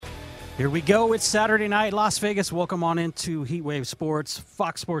Here we go. It's Saturday night, Las Vegas. Welcome on into Heatwave Sports,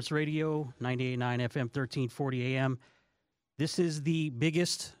 Fox Sports Radio, 98.9 FM, 1340 AM. This is the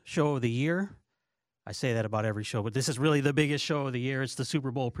biggest show of the year. I say that about every show, but this is really the biggest show of the year. It's the Super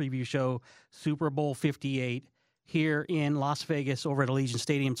Bowl preview show, Super Bowl 58, here in Las Vegas over at Allegiant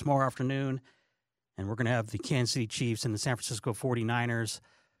Stadium tomorrow afternoon. And we're going to have the Kansas City Chiefs and the San Francisco 49ers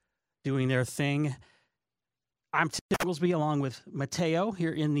doing their thing. I'm Tim Oglesby along with Mateo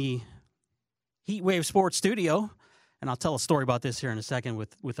here in the Heatwave Sports Studio, and I'll tell a story about this here in a second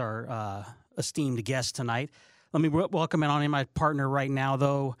with our esteemed guest tonight. Let me welcome in my partner right now,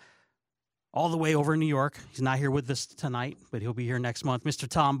 though, all the way over in New York. He's not here with us tonight, but he'll be here next month. Mr.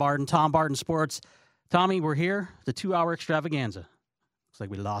 Tom Barton, Tom Barton Sports. Tommy, we're here, the 2-hour extravaganza. Looks like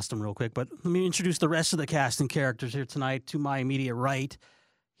we lost him real quick, but let me introduce the rest of the cast and characters here tonight. To my immediate right,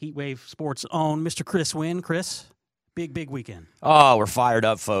 Heatwave Sports' own Mr. Chris Wynn. Chris, big weekend. Oh, we're fired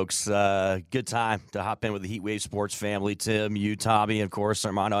up, folks. Good time to hop in with the Heatwave Sports family. Tim, you, Tommy, and of course,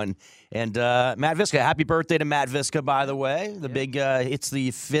 Armando, and Matt Visca. Happy birthday to Matt Visca, by the way. It's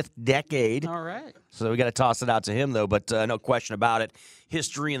the 5th decade. All right. So we got to toss it out to him, though, but no question about it.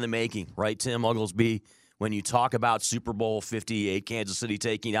 History in the making, right, Tim Oglesby? When you talk about Super Bowl 58, Kansas City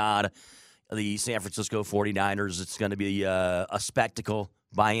taking on the San Francisco 49ers, it's going to be a spectacle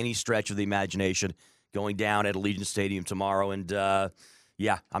by any stretch of the imagination, going down at Allegiant Stadium tomorrow. And, I'm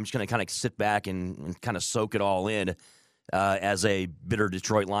just going to kind of sit back and kind of soak it all in as a bitter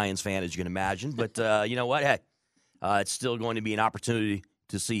Detroit Lions fan, as you can imagine. But you know what? Hey, it's still going to be an opportunity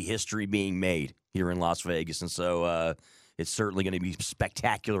to see history being made here in Las Vegas. And so it's certainly going to be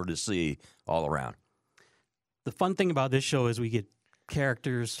spectacular to see all around. The fun thing about this show is we get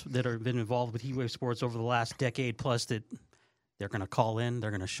characters that have been involved with Heatwave Sports over the last decade plus that they're going to call in, they're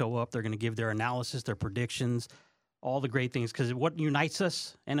going to show up, they're going to give their analysis, their predictions, all the great things. Because what unites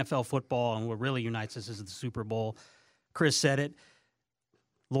us, NFL football, and what really unites us is the Super Bowl. Chris said it.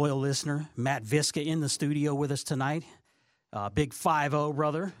 Loyal listener, Matt Visca in the studio with us tonight. Big 5-0,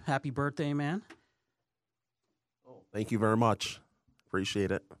 brother. Happy birthday, man. Thank you very much. Appreciate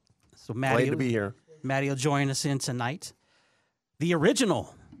it. So Matty, glad to be here. Matty will join us in tonight. The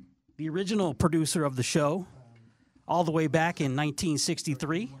original producer of the show, all the way back in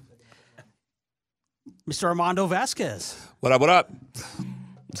 1963, Mr. Armando Vasquez. What up?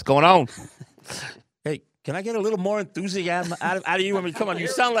 What's going on? Hey, can I get a little more enthusiasm out of you? I mean, come on, you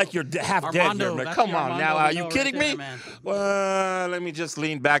sound like you're half Armando, dead here. Man. Come on now, are you kidding right me? there, Well, let me just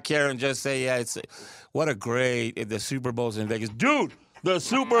lean back here and just say, what a great, the Super Bowl's in Vegas. Dude, the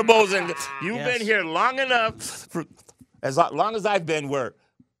Super Bowl's in Vegas. You've been here long enough, for as long as I've been,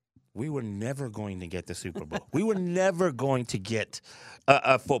 we were never going to get the Super Bowl. We were never going to get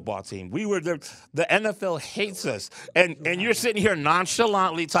a football team. We were the NFL hates us, and you're sitting here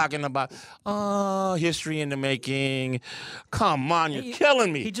nonchalantly talking about history in the making. Come on, you're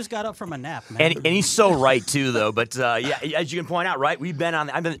killing me. He just got up from a nap, man. And he's so right too, though. But as you can point out, right, we've been on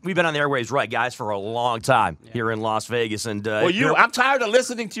the airwaves, right, guys, for a long time here in Las Vegas. And I'm tired of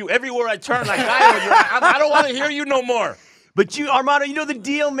listening to you everywhere I turn. Like I don't want to hear you no more. But you, Armando, you know the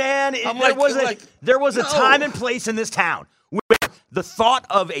deal, man. There was a time and place in this town where the thought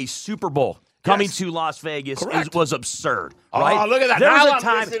of a Super Bowl coming to Las Vegas was absurd. Right? Oh, look at that.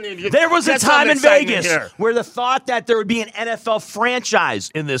 There was a time in Vegas where the thought that there would be an NFL franchise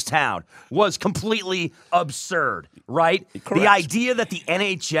in this town was completely absurd, right? Correct. The idea that the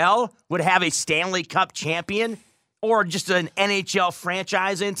NHL would have a Stanley Cup champion or just an NHL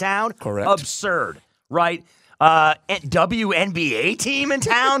franchise in town, absurd, right? WNBA team in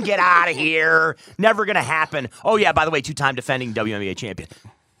town? Get out of here. Never going to happen. Oh, yeah, by the way, 2-time defending WNBA champion.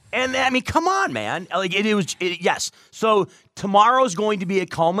 And, I mean, come on, man. Like, yes. So tomorrow's going to be a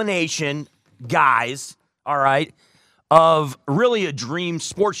culmination, guys, all right, of really a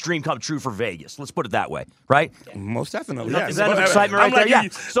sports dream come true for Vegas. Let's put it that way, right? Most definitely. Is that enough excitement right there? Yeah.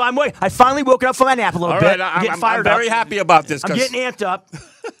 So I finally woke up from my nap a little bit. I'm very happy about this. I'm getting amped up.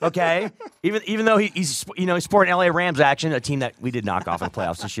 Okay, even though he's sporting LA Rams action, a team that we did knock off in the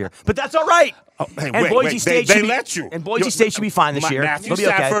playoffs this year, but that's all right. Boise State should be fine this year. Matthew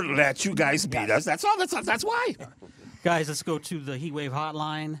Stafford let you guys beat us. That's all. That's why. Guys, let's go to the Heatwave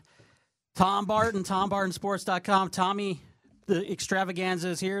hotline. Tom Barton, TomBartonSports.com. Tommy, the extravaganza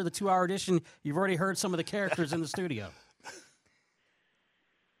is here, the 2-hour edition. You've already heard some of the characters in the studio.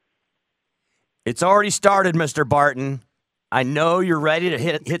 It's already started, Mr. Barton. I know you're ready to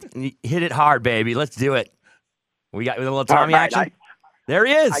hit it hard, baby. Let's do it. We got a little Tommy action. There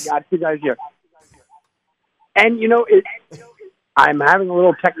he is. I got you guys here. And, I'm having a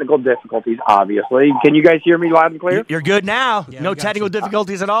little technical difficulties, obviously. Can you guys hear me loud and clear? You're good now. Yeah, No we got technical you.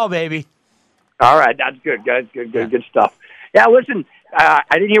 difficulties at all, baby. All right, that's good, guys. Good stuff. Yeah, listen, I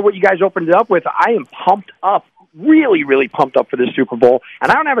didn't hear what you guys opened it up with. I am pumped up, really, really pumped up for this Super Bowl,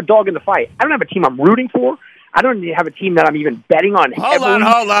 and I don't have a dog in the fight. I don't have a team I'm rooting for. I don't even have a team that I'm even betting on. Hold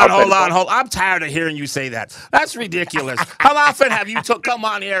on. I'm tired of hearing you say that. That's ridiculous. How often have you come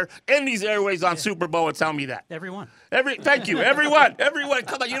on here in these airways on Super Bowl and tell me that? Everyone. Thank you. Everyone.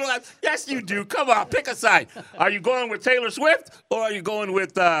 Come on. You don't have. Yes, you do. Come on. Pick a side. Are you going with Taylor Swift or are you going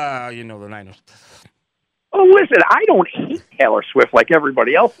with, the Niners? Oh, listen, I don't hate Taylor Swift like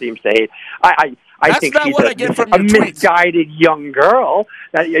everybody else seems to hate. I think not she's what I get from a your tweets. misguided young girl.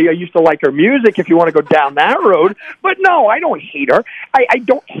 That I used to like her music if you want to go down that road. But no, I don't hate her. I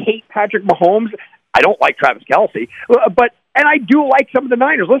don't hate Patrick Mahomes. I don't like Travis Kelce. And I do like some of the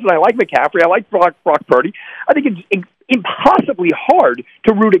Niners. Listen, I like McCaffrey. I like Brock Purdy. I think it's impossibly hard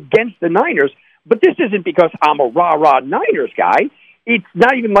to root against the Niners. But this isn't because I'm a rah-rah Niners guy. It's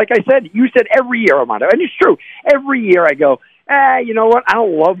not even like I said. You said every year, Armando, and it's true. Every year I go, you know what? I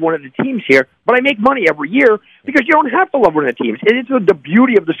don't love one of the teams here, but I make money every year because you don't have to love one of the teams. It's the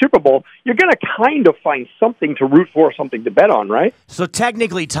beauty of the Super Bowl. You're going to kind of find something to root for, something to bet on, right? So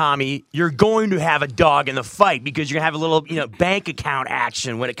technically, Tommy, you're going to have a dog in the fight because you're going to have a little, bank account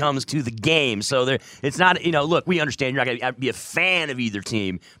action when it comes to the game. So it's not, look, we understand you're not going to be a fan of either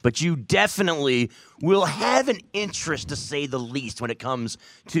team, but you definitely will have an interest, to say the least, when it comes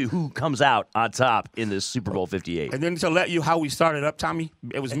to who comes out on top in this Super Bowl 58. And then to let you how we started up, Tommy,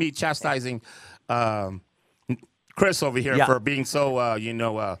 it was me chastising Chris over here for being so,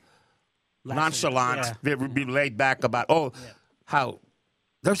 nonchalant, be laid back about, how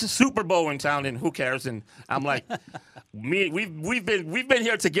there's a Super Bowl in town and who cares? And I'm like, we've been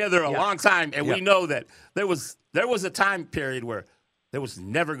here together a long time, and we know that there was a time period where there was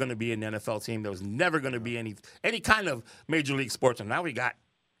never going to be an NFL team. There was never going to be any kind of Major League sports, and now we got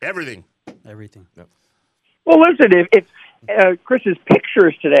everything. Everything. Yep. Well, listen, if Chris's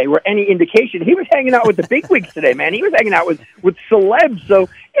pictures today were any indication, he was hanging out with the bigwigs today, man. He was hanging out with celebs, so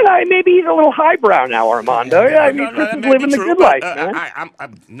maybe he's a little highbrow now, Armando. Chris is living the good life, man.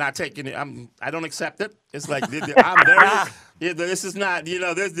 I'm not taking it. I don't accept it. It's like I'm very. This is not.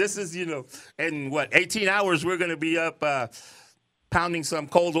 This is. In 18 hours we're going to be up pounding some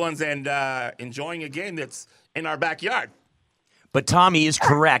cold ones and enjoying a game that's in our backyard. But Tommy is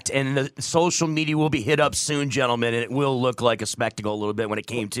correct, and the social media will be hit up soon, gentlemen, and it will look like a spectacle a little bit when it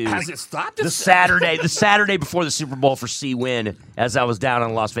came to Has it stopped? the Saturday before the Super Bowl for C-Win, as I was down on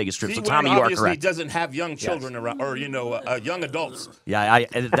the Las Vegas Strip. So Tommy, you are obviously correct. Doesn't have young children around, or young adults. Yeah,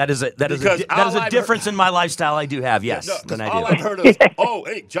 that is a difference in my lifestyle. I do have, yes. All I've heard is,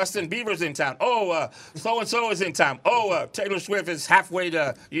 hey, Justin Bieber's in town. So and so is in town. Taylor Swift is halfway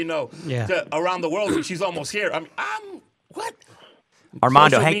to to around the world, and she's almost here. I'm what?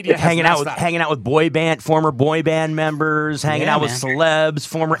 Armando hanging out with former boy band members, hanging out with celebs,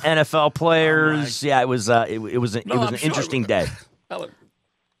 former NFL players. It was an interesting day.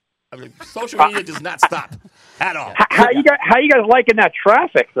 Social media does not stop at all. How you guys liking that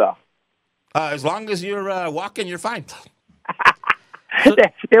traffic though? As long as you're walking, you're fine.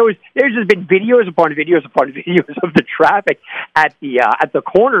 There's just been videos upon videos upon videos of the traffic at the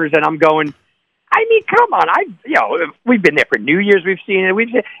corners, and I'm going, I mean, come on! We've been there for New Year's. We've seen it. We've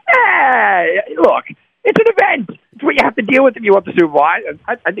said, look, it's an event. It's what you have to deal with if you want the Super Bowl. I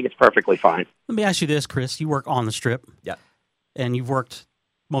think it's perfectly fine. Let me ask you this, Chris. You work on the Strip. Yeah. And you've worked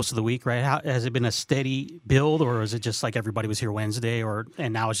most of the week, right? Has it been a steady build, or is it just like everybody was here Wednesday,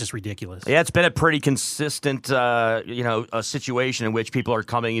 and now it's just ridiculous? Yeah, it's been a pretty consistent, a situation in which people are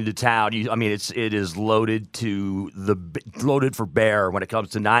coming into town. It is loaded for bear when it comes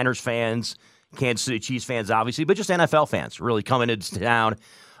to Niners fans, Kansas City Chiefs fans, obviously, but just NFL fans really coming into town.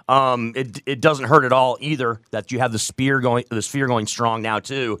 It doesn't hurt at all either that you have the sphere going strong now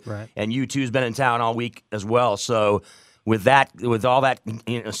too, right. And U2's been in town all week as well. So with all that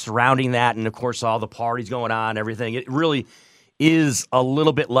surrounding that, and of course all the parties going on, everything, it really is a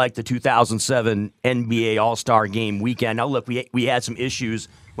little bit like the 2007 NBA All-Star Game weekend. Now look, we had some issues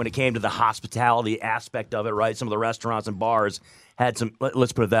when it came to the hospitality aspect of it, right? Some of the restaurants and bars had some,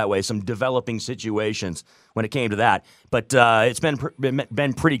 let's put it that way, some developing situations when it came to that. But it's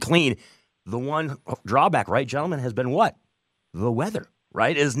been pretty clean. The one drawback, right, gentlemen, has been what? The weather,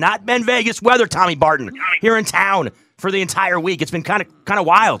 right? It has not been Vegas weather, Tommy Barton, here in town for the entire week. It's been kind of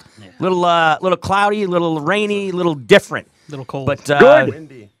wild. Yeah. Little cloudy, little rainy, little different. Little cold. But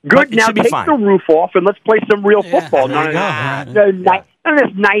good. But now take the roof off and let's play some real football. None of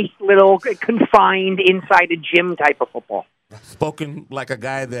this nice little confined inside a gym type of football. Spoken like a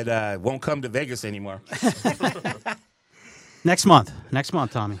guy that won't come to Vegas anymore. Next month,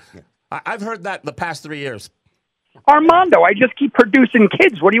 Tommy. I've heard that the past 3 years. Armando, I just keep producing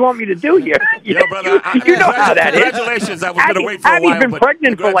kids. What do you want me to do here? Yo, brother, you know how that is. Congratulations. I was going to wait for a while. Abby's been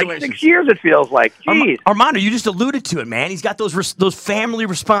pregnant for like 6 years, it feels like. Jeez. Armando, you just alluded to it, man. He's got those family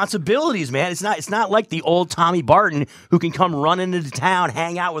responsibilities, man. It's not like the old Tommy Barton who can come running into town,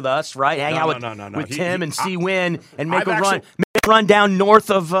 hang out with us, right? Hang out with Tim and see Win and make a run down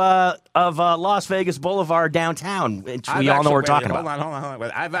north of Las Vegas Boulevard downtown. We all know what we're talking about. Hold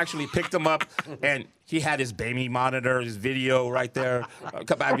on. I've actually picked him up, and he had his baby monitor, his video right there.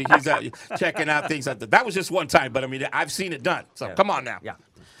 I mean, he's checking out things like that. That was just one time, but I mean, I've seen it done. So come on now. Yeah.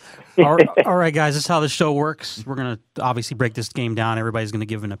 All right, guys, this is how the show works. We're going to obviously break this game down. Everybody's going to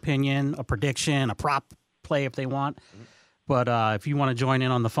give an opinion, a prediction, a prop play if they want. But if you want to join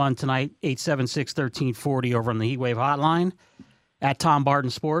in on the fun tonight, 876-1340 over on the Heatwave hotline, at Tom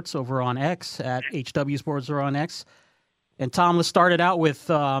Barton Sports over on X, at HW Sports over on X. And Tom, let's start it out with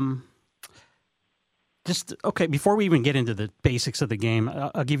before we even get into the basics of the game,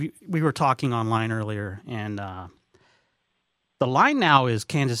 I'll give you, we were talking online earlier, and the line now is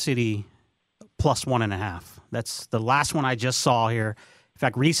Kansas City plus 1.5. That's the last one I just saw here. In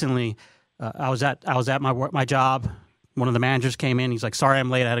fact, recently I was at my job. One of the managers came in. He's like, "Sorry, I'm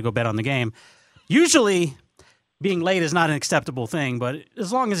late. I had to go bet on the game." Usually, being late is not an acceptable thing, but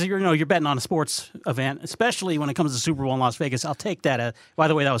as long as you're betting on a sports event, especially when it comes to Super Bowl in Las Vegas, I'll take that. By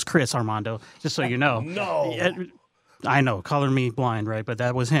the way, that was Chris Armando, just so you know. No. I know, color me blind, right? But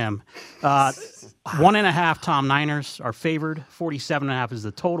that was him. 1.5 Tom Niners are favored. 47.5 is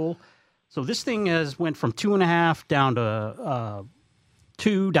the total. So this thing went from 2.5 down to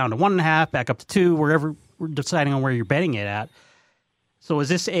 2, down to 1.5, back up to 2, wherever we're deciding on where you're betting it at. So is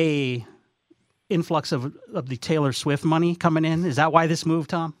this a influx of the Taylor Swift money coming in? Is that why this move,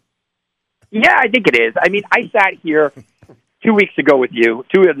 Tom? Yeah, I think it is. I mean, I sat here 2 weeks ago with you,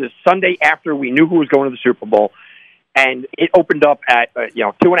 the Sunday after we knew who was going to the Super Bowl, and it opened up at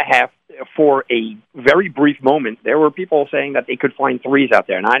 2.5 for a very brief moment. There were people saying that they could find threes out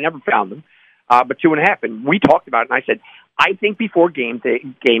there, and I never found them. But 2.5, and we talked about it, and I said, I think before game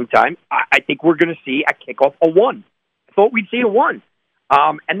time, I think we're going to see a kickoff a 1. I thought we'd see a 1.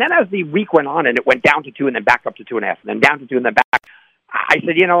 And then as the week went on and it went down to 2 and then back up to 2.5 and then down to 2 and then back, I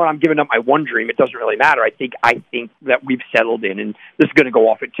said, you know what, I'm giving up my one dream. It doesn't really matter. I think that we've settled in and this is going to go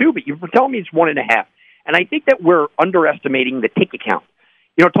off at 2, but you're telling me it's 1.5. And I think that we're underestimating the ticket count.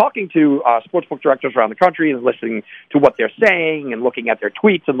 You know, talking to sportsbook directors around the country and listening to what they're saying and looking at their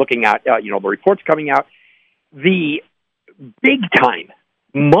tweets and looking at, the reports coming out, the big-time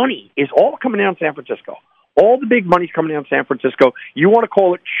money is all coming in on San Francisco. All the big money's coming in on San Francisco. You want to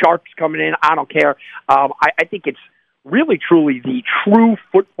call it sharps coming in, I don't care. I think it's really, truly the true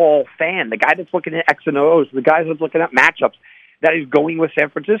football fan, the guy that's looking at X and O's, the guy that's looking at matchups, that is going with San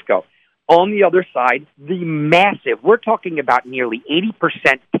Francisco. On the other side, the massive, we're talking about nearly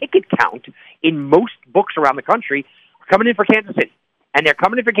 80% ticket count in most books around the country are coming in for Kansas City. And they're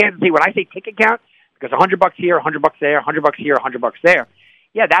coming in for Kansas City. When I say ticket count, because $100 here, $100 there, $100 here, $100 there,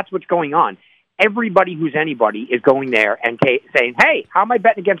 yeah, that's what's going on. Everybody who's anybody is going there and saying, hey, how am I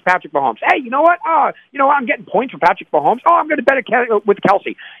betting against Patrick Mahomes? Hey, you know what? I'm getting points for Patrick Mahomes. Oh, I'm going to bet with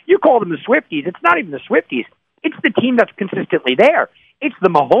Kelsey. You call them the Swifties. It's not even the Swifties. It's the team that's consistently there. It's the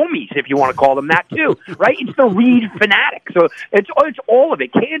Mahomies, if you want to call them that, too, right? It's the Reed fanatics. So it's all of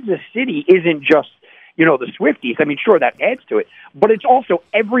it. Kansas City isn't just, the Swifties. I mean, sure, that adds to it. But it's also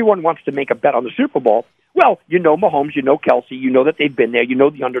everyone wants to make a bet on the Super Bowl. Well, Mahomes, Kelsey, that they've been there,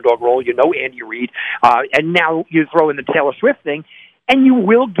 the underdog role, Andy Reid, and now you throw in the Taylor Swift thing, and you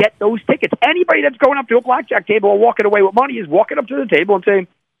will get those tickets. Anybody that's going up to a blackjack table or walking away with money is walking up to the table and saying,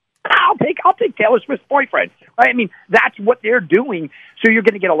 I'll take Taylor Swift's boyfriend. Right? I mean, that's what they're doing, so you're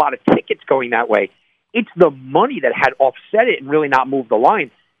going to get a lot of tickets going that way. It's the money that had offset it and really not moved the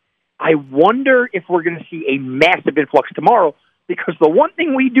line. I wonder if we're going to see a massive influx tomorrow, because the one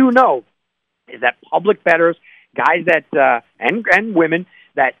thing we do know is that public bettors, guys that and women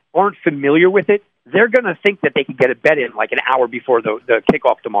that aren't familiar with it, they're going to think that they can get a bet in like an hour before the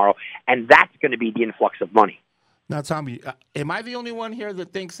kickoff tomorrow, and that's going to be the influx of money. Now, Tommy, am I the only one here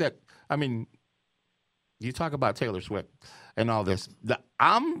that thinks that, you talk about Taylor Swift and all this.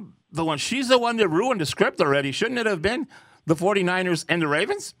 She's the one that ruined the script already. Shouldn't it have been the 49ers and the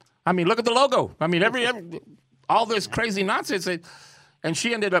Ravens? Look at the logo. Every all this crazy nonsense, and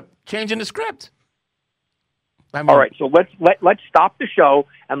she ended up changing the script. I mean, All right, so let's stop the show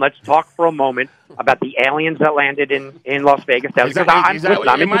and let's talk for a moment about the aliens that landed in Las Vegas. I'm I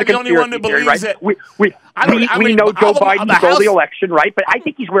the only one that believes right? that? We know Joe Biden stole the election, right? But I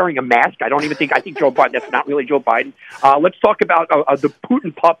think he's wearing a mask. I think Joe Biden. That's not really Joe Biden. Let's talk about the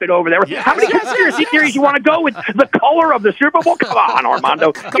Putin puppet over there. Yes, How many conspiracy theories you want to go with? The color of the Super Bowl? Come on,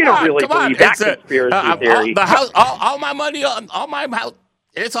 Armando. You don't really believe that conspiracy theory. All my money, all my house.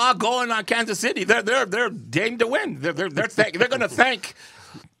 It's all going on Kansas City. They're game to win. They're going to thank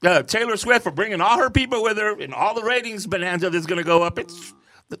Taylor Swift for bringing all her people with her, and all the ratings bonanza that's going to go up. It's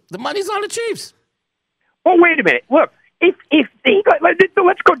the money's on the Chiefs. Well, wait a minute. Look, if they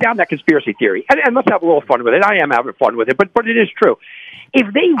let's go down that conspiracy theory and let's have a little fun with it. I am having fun with it, but it is true.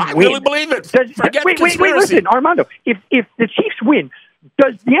 If they I win, really believe it. Wait, listen, Armando. If the Chiefs win,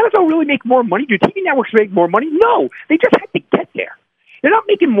 does the NFL really make more money? Do TV networks make more money? No, they just have to get there. They're not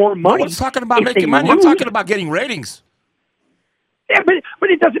making more money. I'm talking about making money. I'm talking about getting ratings. Yeah, but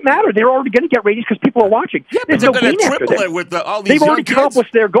it doesn't matter. They're already going to get ratings because people are watching. Yeah, but they're going to triple it with all these They've already young kids.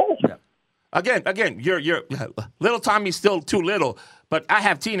 accomplished their goal. Yeah. Again, you're little Tommy's still too little, but I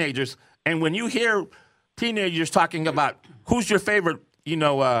have teenagers, and when you hear teenagers talking about who's your favorite,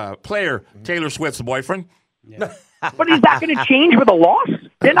 player, Taylor Swift's boyfriend. Yeah. But is that going to change with a loss?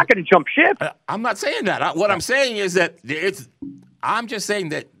 They're not going to jump ship. I'm not saying that. What I'm saying is that I'm just saying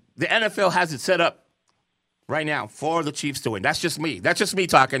that the NFL has it set up right now for the Chiefs to win. That's just me. That's just me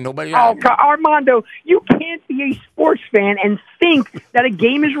talking. Nobody else. Oh, Armando, you can't be a sports fan and think that a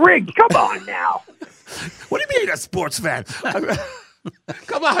game is rigged. Come on now. What do you mean a sports fan?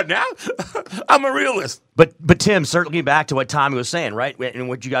 Come on now. I'm a realist. But Tim, certainly back to what Tommy was saying, right? And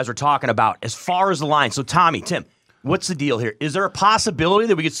what you guys were talking about as far as the line. So Tim, what's the deal here? Is there a possibility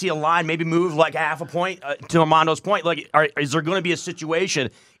that we could see a line maybe move like half a point to Armando's point? Like, is there going to be a situation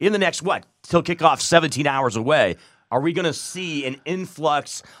in the next, till kickoff 17 hours away? Are we going to see an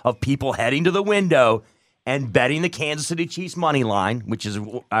influx of people heading to the window and betting the Kansas City Chiefs money line, which is,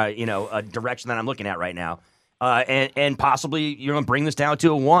 a direction that I'm looking at right now? And possibly you're going to bring this down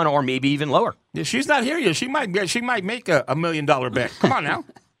to a 1 or maybe even lower. Yeah, she's not here yet. She might make a $1 million bet. Come on now.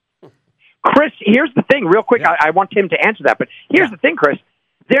 Chris, here's the thing, real quick. Yeah. I want Tim to answer that, but here's the thing, Chris.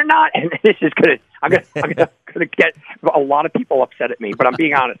 They're not, and this is I'm gonna get a lot of people upset at me, but I'm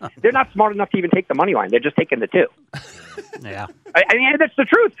being honest. They're not smart enough to even take the money line. They're just taking the 2. Yeah, I mean that's the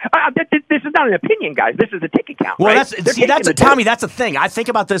truth. This is not an opinion, guys. This is a ticket count. Well, right? Tommy. That's the thing. I think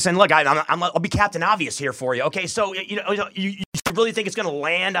about this, and look, I'll be Captain Obvious here for you. Okay, so you really think it's going to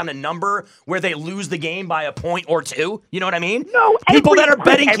land on a number where they lose the game by a point or 2? You know what I mean? No. People that are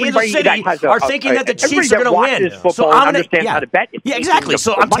betting Kansas City are thinking that the Chiefs are going to win. So I'm going to how to bet. Yeah, exactly.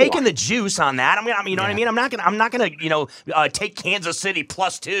 So I'm taking the juice on that. I mean, what I mean? I'm not going to take Kansas City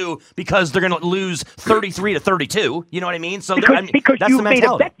 +2 because they're going to lose 33-32. You know what I mean? So because you've made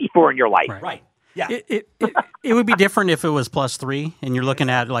a bet before in your life, right? Yeah. It would be different if it was +3 and you're looking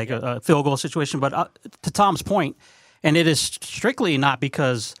at like a field goal situation. But to Tom's point, and it is strictly not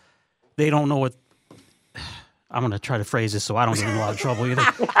because they don't know what. I'm going to try to phrase this so I don't get in a lot of trouble either.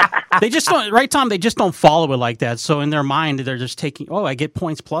 They just don't, right, Tom? They just don't follow it like that. So in their mind, they're just taking, I get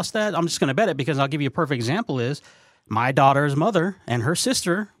points plus that. I'm just going to bet it because I'll give you a perfect example is my daughter's mother and her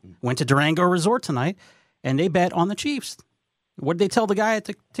sister went to Durango Resort tonight and they bet on the Chiefs. What did they tell the guy at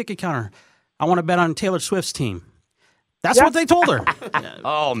the ticket counter? I want to bet on Taylor Swift's team. That's what they told her.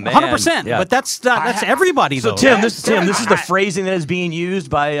 Oh man, 100%. Yeah. But that's everybody though. So Tim, this is the phrasing that is being used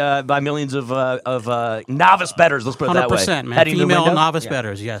by millions of novice bettors. Let's put it that way. 100%, man. Female novice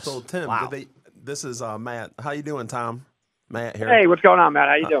bettors. Yes. So Tim, this is Matt. How you doing, Tom? Matt here. Hey, what's going on, Matt?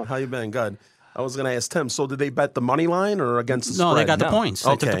 How you doing? How you been? Good. I was going to ask Tim. So did they bet the money line or against the spread? No, they got the points.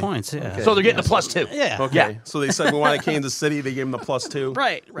 They took the points. Yeah. Okay. So they're getting the +2. Yeah. Okay. Yeah. So they said we wanted Kansas City. They gave them the +2.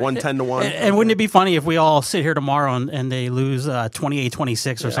 Right. 110-1. And wouldn't it be funny if we all sit here tomorrow and they lose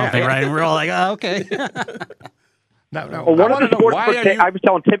 28-26 or something, right? And we're all like, okay. No. Well, one of the sports I was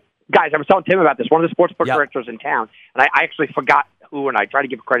telling Tim, guys, I was telling Tim about this. One of the sportsbook directors in town, and I actually forgot who, and I try to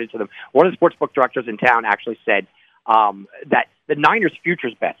give credit to them. One of the sportsbook directors in town actually said that the Niners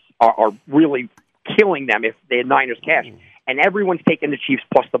futures bets are really killing them if the Niners cash. And everyone's taking the Chiefs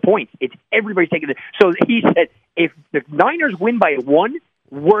plus the points. Everybody's taking it. So he said, if the Niners win by 1,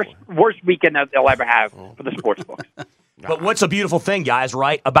 worst weekend that they'll ever have for the sports books. But what's a beautiful thing, guys,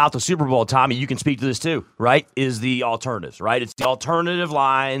 right, about the Super Bowl, Tommy, you can speak to this too, right, is the alternatives, right? It's the alternative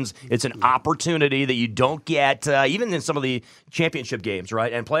lines. It's an opportunity that you don't get even in some of the championship games,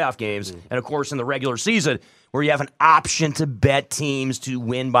 right, and playoff games, and, of course, in the regular season, where you have an option to bet teams to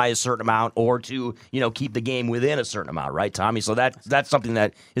win by a certain amount or to, keep the game within a certain amount, right, Tommy? So that's something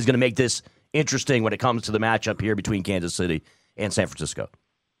that is going to make this interesting when it comes to the matchup here between Kansas City and San Francisco?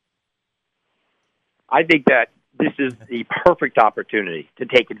 I think that this is the perfect opportunity to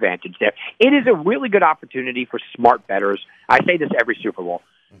take advantage there. It is a really good opportunity for smart bettors. I say this every Super Bowl,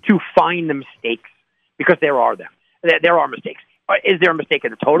 to find the mistakes, because there are them. There are mistakes. Is there a mistake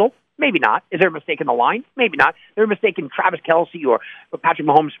in the total? Maybe not. Is there a mistake in the line? Maybe not. Is there a mistake in Travis Kelce or Patrick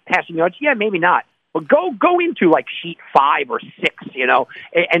Mahomes passing yards? Yeah, maybe not. But go into like sheet 5 or 6,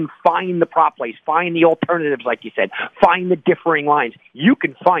 and find the prop plays, find the alternatives, like you said, find the differing lines. You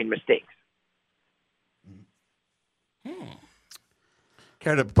can find mistakes.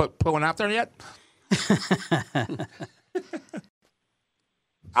 Care to put one out there yet?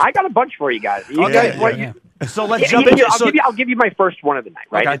 I got a bunch for you guys. So let's jump into it. I'll give you my first one of the night,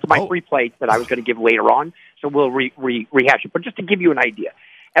 right? Okay. It's my free play that I was going to give later on, so we'll rehash it. But just to give you an idea,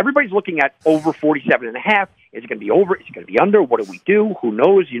 everybody's looking at over 47.5. Is it going to be over? Is it going to be under? What do we do? Who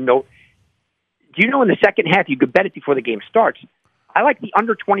knows? Do you know in the second half you could bet it before the game starts? I like the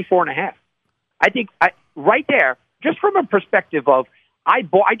under 24.5. I think right there, just from a perspective of I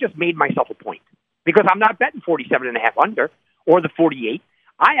just made myself a point because I'm not betting 47.5 under or the 48.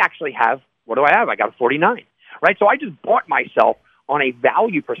 I actually have, what do I have? I got a 49, right? So I just bought myself on a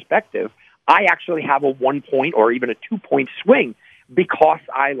value perspective. I actually have a 1 point or even a 2 point swing because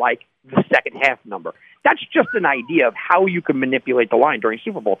I like the second half number. That's just an idea of how you can manipulate the line during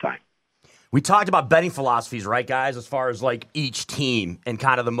Super Bowl time. We talked about betting philosophies, right, guys, as far as like each team and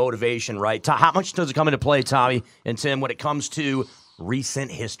kind of the motivation, right? How much does it come into play, Tommy and Tim, when it comes to recent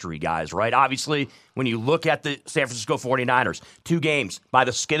history, guys, right? Obviously, when you look at the San Francisco 49ers, 2 games by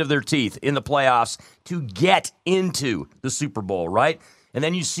the skin of their teeth in the playoffs to get into the Super Bowl, right? And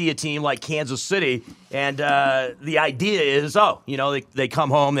then you see a team like Kansas City, and the idea is, they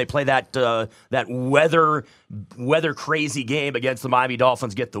come home, they play that weather crazy game against the Miami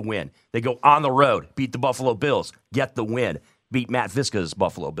Dolphins, get the win. They go on the road, beat the Buffalo Bills, get the win, beat Matt Visca's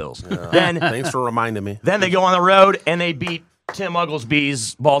Buffalo Bills. Then Thanks for reminding me. Then they go on the road and they beat Tim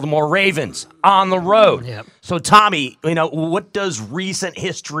Ugglesby's Baltimore Ravens on the road. Yep. So, Tommy, what does recent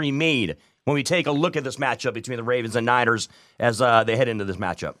history mean when we take a look at this matchup between the Ravens and Niners as they head into this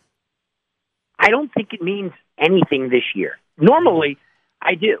matchup? I don't think it means anything this year. Normally,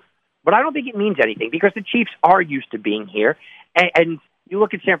 I do. But I don't think it means anything because the Chiefs are used to being here. And you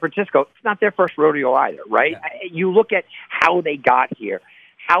look at San Francisco, it's not their first rodeo either, right? Yeah. You look at how they got here,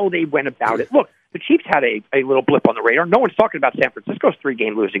 how they went about it. Look, the Chiefs had a little blip on the radar. No one's talking about San Francisco's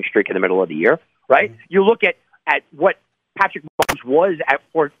 3-game losing streak in the middle of the year, right? Mm-hmm. You look at what Patrick Mahomes was at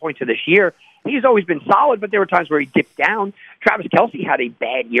 4 points of this year. He's always been solid, but there were times where he dipped down. Travis Kelce had a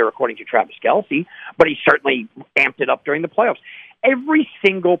bad year, according to Travis Kelce, but he certainly amped it up during the playoffs. Every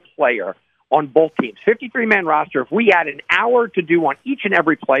single player on both teams, 53-man roster, if we had an hour to do on each and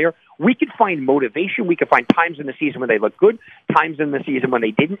every player, we could find motivation. We could find times in the season when they looked good, times in the season when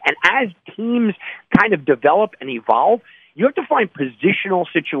they didn't. And as teams kind of develop and evolve, you have to find positional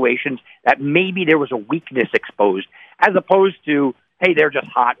situations that maybe there was a weakness exposed, as opposed to, hey, they're just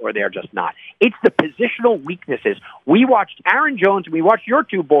hot or they're just not. It's the positional weaknesses. We watched Aaron Jones, and we watched your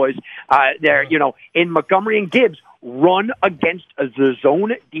two boys there, in Montgomery and Gibbs, run against the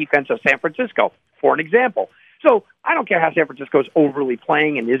zone defense of San Francisco, for an example. So I don't care how San Francisco is overly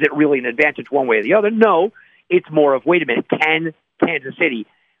playing, and is it really an advantage one way or the other? No, it's more of, wait a minute, can Kansas City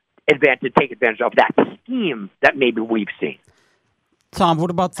take advantage of that scheme that maybe we've seen? Tom, what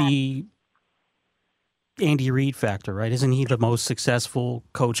about the Andy Reid factor, right? Isn't he the most successful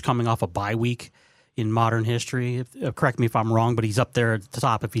coach coming off a bye week in modern history? Correct me if I'm wrong, but he's up there at the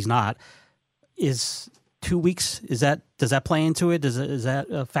top if he's not. Is 2 weeks, does that play into it? Is that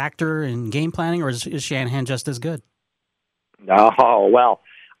a factor in game planning, or is Shanahan just as good? Oh, well,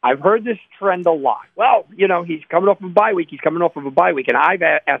 I've heard this trend a lot. Well, he's coming off of a bye week. And I've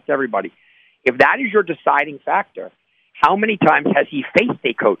asked everybody, if that is your deciding factor, how many times has he faced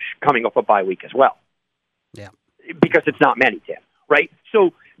a coach coming off a bye week as well? Yeah. Because it's not many, Tim, right?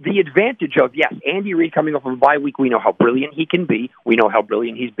 So the advantage of, yes, Andy Reid coming off of a bye week, we know how brilliant he can be. We know how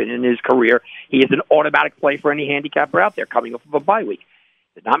brilliant he's been in his career. He is an automatic play for any handicapper out there coming off of a bye week.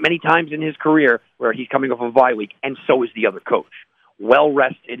 There's not many times in his career where he's coming off of a bye week, and so is the other coach.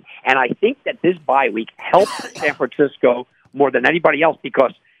 Well-rested. And I think that this bye week helped San Francisco more than anybody else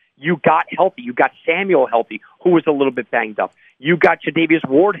because you got healthy. You got Samuel healthy, who was a little bit banged up. You got Tre'Davious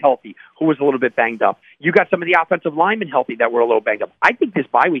Ward healthy, who was a little bit banged up. You got some of the offensive linemen healthy that were a little banged up. I think this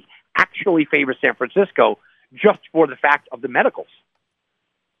bye week actually favors San Francisco just for the fact of the medicals.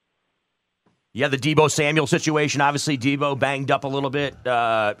 Yeah, the Deebo Samuel situation. Obviously, Deebo banged up a little bit,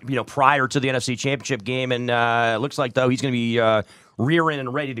 prior to the NFC Championship game, and it looks like though he's going to be rearing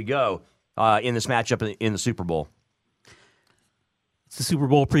and ready to go in this matchup in the Super Bowl. It's the Super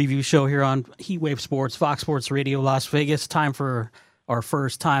Bowl preview show here on Heatwave Sports, Fox Sports Radio, Las Vegas. Time for our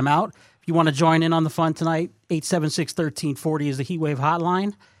first time out. If you want to join in on the fun tonight, 876-1340 is the Heatwave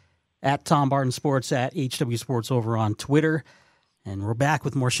hotline. At Tom Barton Sports, at HW Sports over on Twitter. And we're back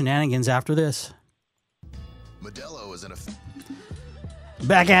with more shenanigans after this. Modelo is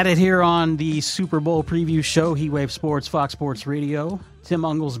Back at it here on the Super Bowl preview show, Heatwave Sports, Fox Sports Radio. Tim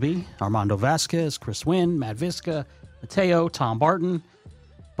Unglesby, Armando Vasquez, Chris Wynn, Matt Visca, Mateo, Tom Barton.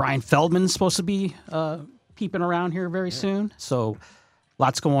 Brian Feldman's supposed to be peeping around here very soon. So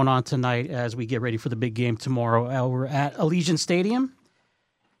lots going on tonight as we get ready for the big game tomorrow. We're at Allegiant Stadium.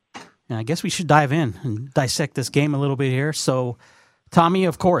 And I guess we should dive in and dissect this game a little bit here. So, Tommy,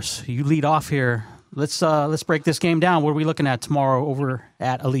 of course, you lead off here. Let's break this game down. What are we looking at tomorrow over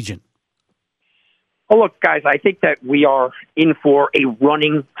at Allegiant? Well, look, guys, I think that we are in for a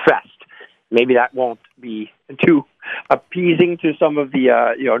running fest. Maybe that won't be too appeasing to some of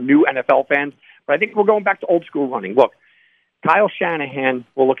the new NFL fans, but I think we're going back to old school running. Look, Kyle Shanahan,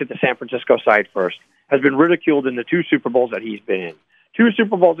 we'll look at the San Francisco side first, has been ridiculed in the 2 Super Bowls that he's been in. 2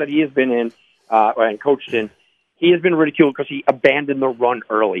 Super Bowls that he has been in and coached in, he has been ridiculed because he abandoned the run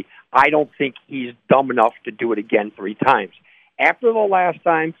early. I don't think he's dumb enough to do it again 3 times. After the last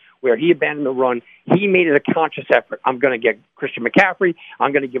time where he abandoned the run, he made it a conscious effort. I'm going to get Christian McCaffrey.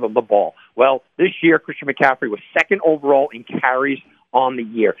 I'm going to give him the ball. Well, this year, Christian McCaffrey was 2nd overall in carries on the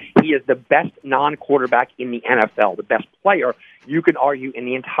year. He is the best non-quarterback in the NFL, the best player, you can argue, in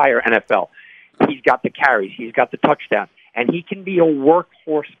the entire NFL. He's got the carries. He's got the touchdown. And he can be a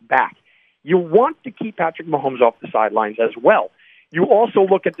workhorse back. You want to keep Patrick Mahomes off the sidelines as well. You also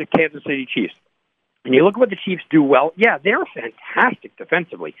look at the Kansas City Chiefs. And you look at what the Chiefs do well. Yeah, they're fantastic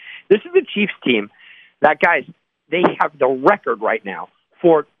defensively. This is the Chiefs team that, guys, they have the record right now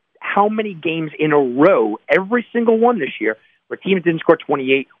for how many games in a row, every single one this year, where teams didn't score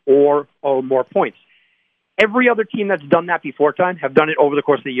 28 or more points. Every other team that's done that before time have done it over the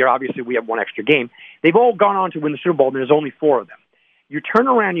course of the year. Obviously, we have one extra game. They've all gone on to win the Super Bowl, and there's only 4 of them. You turn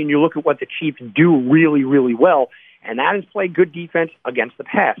around and you look at what the Chiefs do really, really well, and that is play good defense against the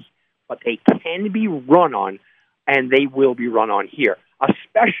pass. But they can be run on, and they will be run on here,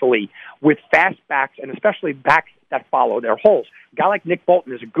 especially with fast backs and especially backs that follow their holes. A guy like Nick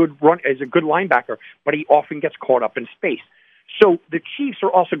Bolton is a good linebacker, but he often gets caught up in space. So the Chiefs are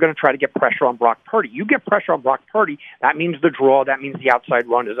also going to try to get pressure on Brock Purdy. You get pressure on Brock Purdy, that means the draw, that means the outside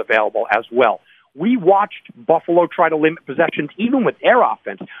run is available as well. We watched Buffalo try to limit possessions even with their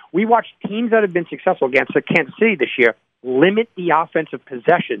offense. We watched teams that have been successful against Kansas City this year limit the offensive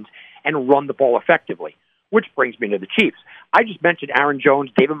possessions and run the ball effectively, which brings me to the Chiefs. I just mentioned Aaron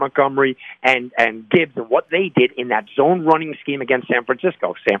Jones, David Montgomery, and Gibbs and what they did in that zone running scheme against San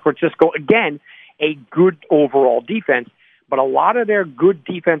Francisco. San Francisco, again, a good overall defense, but a lot of their good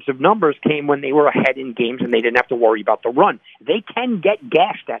defensive numbers came when they were ahead in games and they didn't have to worry about the run. They can get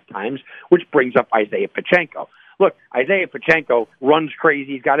gashed at times, which brings up Isaiah Pacheco. Look, Isaiah Pacheco runs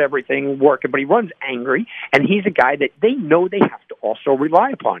crazy. He's got everything working, but he runs angry, and he's a guy that they know they have to also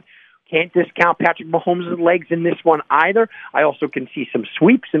rely upon. Can't discount Patrick Mahomes' legs in this one either. I also can see some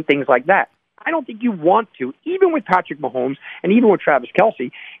sweeps and things like that. I don't think you want to, even with Patrick Mahomes and even with Travis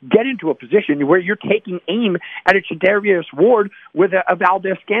Kelce, get into a position where you're taking aim at a Tre'Davious Ward with a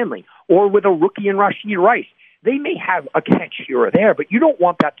Valdez-Scantling or with a rookie in Rashee Rice. They may have a catch here or there, but you don't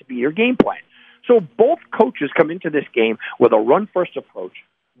want that to be your game plan. So both coaches come into this game with a run-first approach.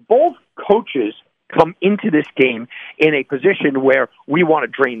 Both coaches come into this game in a position where we want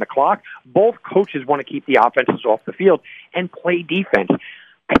to drain the clock. Both coaches want to keep the offenses off the field and play defense.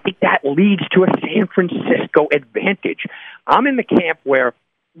 I think that leads to a San Francisco advantage. I'm in the camp where,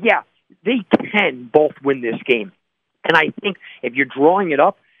 yeah, they can both win this game. And I think if you're drawing it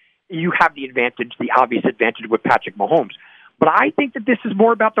up, you have the advantage, the obvious advantage with Patrick Mahomes. But I think that this is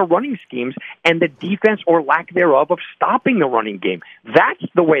more about the running schemes and the defense or lack thereof of stopping the running game. That's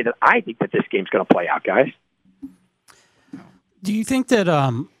the way that I think that this game's going to play out, guys. Do you think that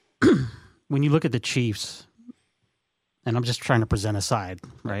when you look at the Chiefs, and I'm just trying to present a side,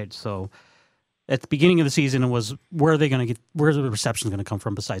 right? So at the beginning of the season, it was where's the reception going to come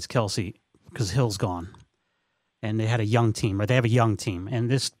from besides Kelce? Because Hill's gone. And they had a young team, or they have a young team. And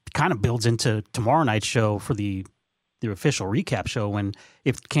this kind of builds into tomorrow night's show for the official recap show when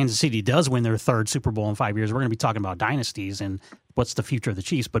if Kansas City does win their 3rd Super Bowl in 5 years, we're going to be talking about dynasties and what's the future of the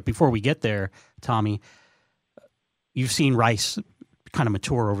Chiefs. But before we get there, Tommy, you've seen Rice kind of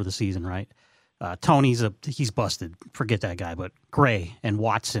mature over the season, right? Tony's he's busted. Forget that guy. But Gray and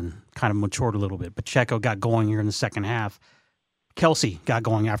Watson kind of matured a little bit. Pacheco got going here in the second half. Kelsey got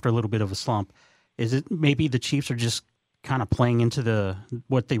going after a little bit of a slump. Is it maybe the Chiefs are just kind of playing into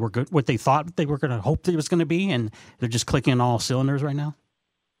what they thought they were going to hope it was going to be, and they're just clicking on all cylinders right now?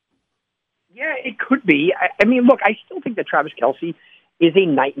 Yeah, it could be. I mean, look, I still think that Travis Kelsey is a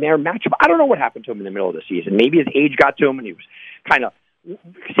nightmare matchup. I don't know what happened to him in the middle of the season. Maybe his age got to him and he was kind of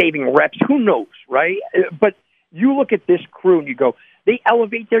saving reps. Who knows, right? But you look at this crew and you go, they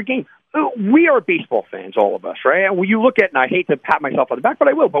elevate their game. We are baseball fans, all of us, right? And when you look at, and I hate to pat myself on the back, but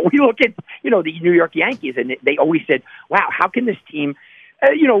I will, but we look at, the New York Yankees, and they always said, wow, how can this team,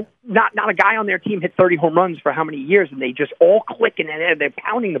 not a guy on their team hit 30 home runs for how many years, and they just all click and they're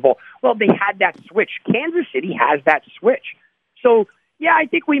pounding the ball. Well, they had that switch. Kansas City has that switch. So, yeah, I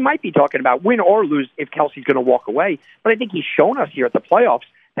think we might be talking about win or lose if Kelsey's going to walk away. But I think he's shown us here at the playoffs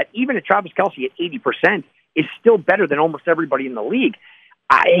that even if Travis Kelsey at 80% is still better than almost everybody in the league.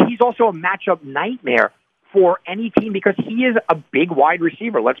 He's also a matchup nightmare for any team because he is a big wide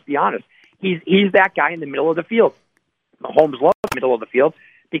receiver, let's be honest. He's that guy in the middle of the field. Mahomes loves the middle of the field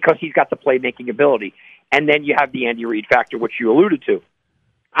because he's got the playmaking ability. And then you have the Andy Reid factor, which you alluded to.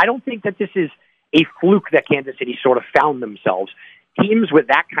 I don't think that this is a fluke that Kansas City sort of found themselves. Teams with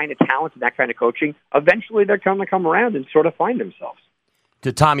that kind of talent and that kind of coaching, eventually they're going to come around and sort of find themselves.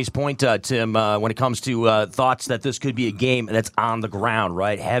 To Tommy's point, Tim, when it comes to thoughts that this could be a game that's on the ground,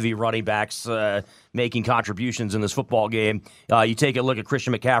 right? Heavy running backs making contributions in this football game. You take a look at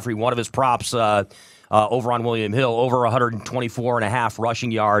Christian McCaffrey, one of his props over on William Hill, over 124.5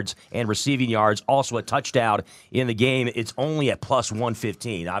 rushing yards and receiving yards, also a touchdown in the game. It's only at plus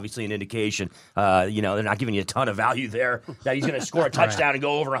 115. Obviously an indication, they're not giving you a ton of value there that he's going to score a touchdown and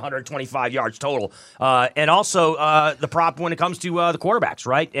go over 125 yards total. And also the prop when it comes to the quarterbacks,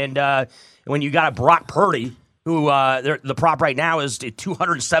 right? And when you got a Brock Purdy, who the prop right now is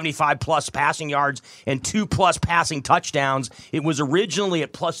 275-plus passing yards and 2+ passing touchdowns. It was originally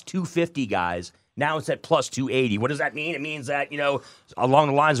at plus 250, guys. Now it's at plus 280. What does that mean? It means that, along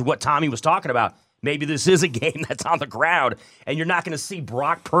the lines of what Tommy was talking about, maybe this is a game that's on the ground, and you're not going to see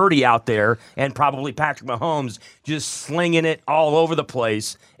Brock Purdy out there and probably Patrick Mahomes just slinging it all over the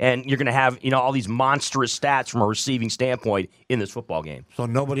place, and you're going to have all these monstrous stats from a receiving standpoint in this football game. So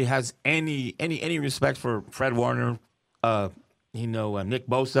nobody has any respect for Fred Warner, Nick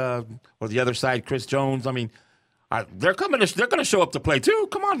Bosa, or the other side, Chris Jones. I mean, they're going to show up to play too.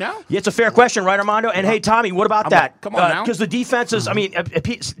 Come on now. Yeah, it's a fair question, right, Armando? And hey, Tommy, what about that? Come on now. Because the defenses,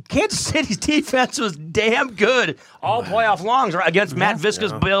 Kansas City's defense was damn good all playoff longs, right? Against Matt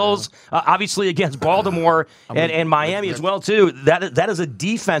Visca's Bills, obviously against Baltimore and Miami as well too. That is a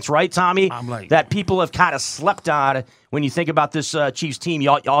defense, right, Tommy? That people have kind of slept on. When you think about this Chiefs team,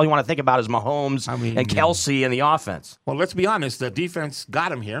 all you want to think about is Mahomes and Kelsey and the offense. Well, let's be honest. The defense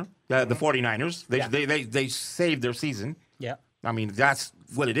got them here. The 49ers, they saved their season. Yeah. I mean, that's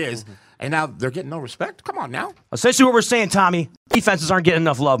what it is. Mm-hmm. And now they're getting no respect? Come on now. Essentially what we're saying, Tommy, defenses aren't getting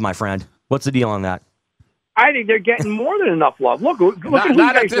enough love, my friend. What's the deal on that? I think they're getting more than enough love. Look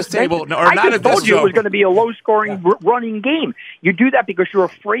not at this table. I just told you it was going to be a low-scoring running game. You do that because you're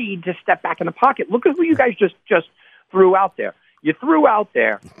afraid to step back in the pocket. Look at what you guys just threw out there. You threw out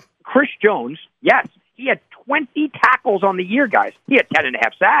there Chris Jones. Yes, he had 20 tackles on the year, guys. He had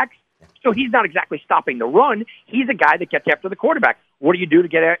 10.5 sacks. So he's not exactly stopping the run. He's a guy that gets after the quarterback. What do you do to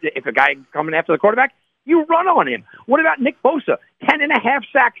get if a guy coming after the quarterback? You run on him. What about Nick Bosa? 10.5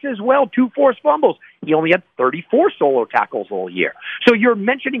 sacks as well, 2 forced fumbles. He only had 34 solo tackles all year. So you're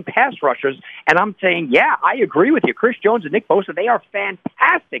mentioning pass rushers, and I'm saying, yeah, I agree with you. Chris Jones and Nick Bosa, they are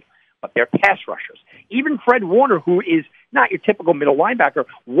fantastic, but they're pass rushers. Even Fred Warner, who is not your typical middle linebacker,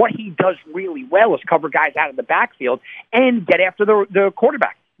 what he does really well is cover guys out of the backfield and get after the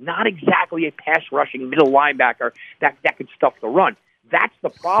quarterback. Not exactly a pass-rushing middle linebacker that could stuff the run. That's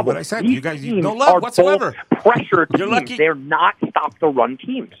the problem. What I said, you guys no love whatsoever. Pressure teams. You're lucky. They're not stop-the-run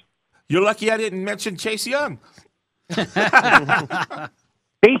teams. You're lucky I didn't mention Chase Young.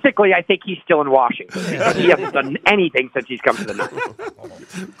 Basically, I think he's still in Washington. He hasn't done anything since he's come to the Niners.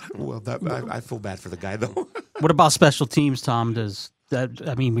 Well, I feel bad for the guy, though. What about special teams, Tom?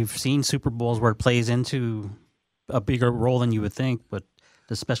 We've seen Super Bowls where it plays into a bigger role than you would think, but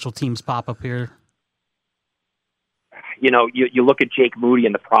the special teams pop up here? You look at Jake Moody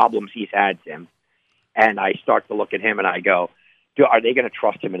and the problems he's had, Tim, and I start to look at him and I go, are they going to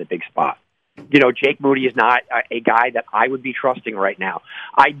trust him in a big spot? Jake Moody is not a guy that I would be trusting right now.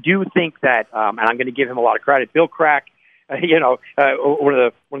 I do think that, and I'm going to give him a lot of credit, Bill Crack, one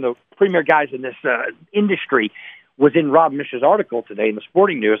of the premier guys in this industry, was in Rob Mish's article today in the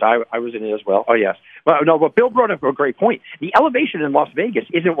Sporting News. I was in it as well. Oh, yes. But Bill brought up a great point. The elevation in Las Vegas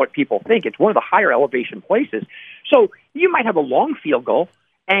isn't what people think. It's one of the higher elevation places. So you might have a long field goal,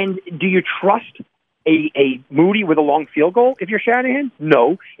 and do you trust a Moody with a long field goal if you're Shanahan?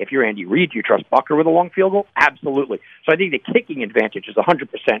 No. If you're Andy Reid, do you trust Bucker with a long field goal? Absolutely. So I think the kicking advantage is 100%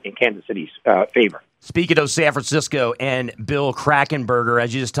 in Kansas City's favor. Speaking of San Francisco and Bill Krakenberger,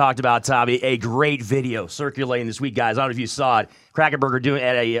 as you just talked about, Tommy, a great video circulating this week, guys. I don't know if you saw it. Krakenberger doing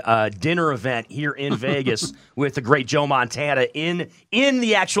at a dinner event here in Vegas with the great Joe Montana in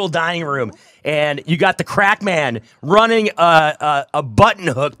the actual dining room. And you got the crack man running a button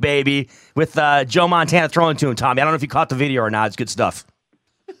hook, baby, with Joe Montana throwing to him, Tommy. I don't know if you caught the video or not. It's good stuff.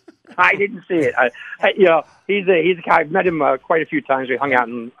 I didn't see it. He's a guy. I've met him quite a few times. We hung out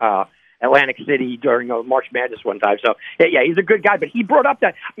in Atlantic City during March Madness one time. So yeah, he's a good guy. But he brought up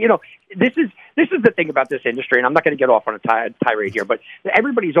that this is the thing about this industry, and I'm not going to get off on a tirade here, but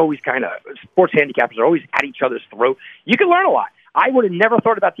everybody's always kind of sports handicappers are always at each other's throat. You can learn a lot. I would have never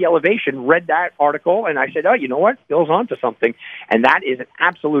thought about the elevation, read that article, and I said, oh, you know what? Bill's onto something. And that is an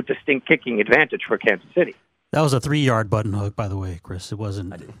absolute distinct kicking advantage for Kansas City. That was a 3-yard button hook, by the way, Chris. It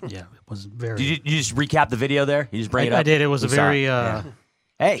wasn't. Yeah, it wasn't very. Did you just recap the video there? You just bring it up? I did. It was a very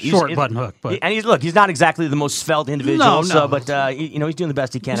short button hook. But and he's not exactly the most svelte individual. No. So, but he's doing the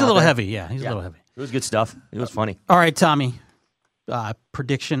best he can. He's a little heavy. Yeah, he's a little heavy. It was good stuff. It was funny. All right, Tommy.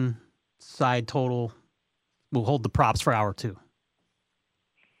 Prediction, side total. We'll hold the props for hour 2.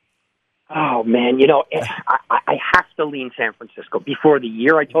 Oh, man, I have to lean San Francisco. Before the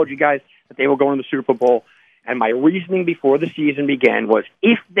year, I told you guys that they were going to the Super Bowl, and my reasoning before the season began was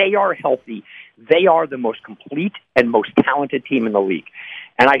if they are healthy, they are the most complete and most talented team in the league.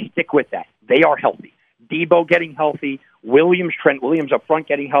 And I stick with that. They are healthy. Debo getting healthy, Trent Williams up front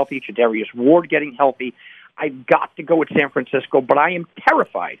getting healthy, Tre'Davious Ward getting healthy. I've got to go with San Francisco, but I am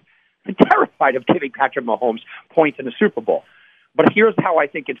terrified. I'm terrified of giving Patrick Mahomes points in the Super Bowl. But here's how I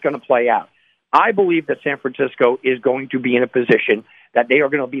think it's going to play out. I believe that San Francisco is going to be in a position that they are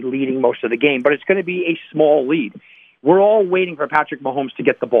going to be leading most of the game, but it's going to be a small lead. We're all waiting for Patrick Mahomes to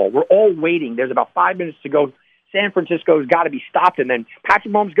get the ball. We're all waiting. There's about 5 minutes to go. San Francisco's got to be stopped, and then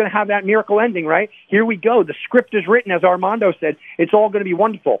Patrick Mahomes is going to have that miracle ending, right? Here we go. The script is written, as Armando said. It's all going to be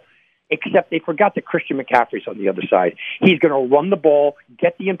wonderful. Except they forgot that Christian McCaffrey's on the other side. He's going to run the ball,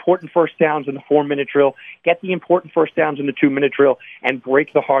 get the important first downs in the 4-minute drill, get the important first downs in the 2-minute drill, and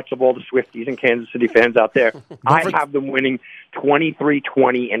break the hearts of all the Swifties and Kansas City fans out there. I have them winning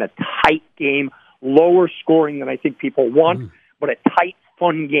 23-20 in a tight game, lower scoring than I think people want, but a tight,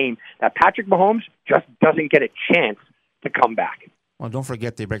 fun game that Patrick Mahomes just doesn't get a chance to come back. Well, don't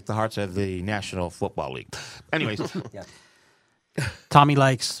forget they break the hearts of the National Football League. Anyways. Yeah. Tommy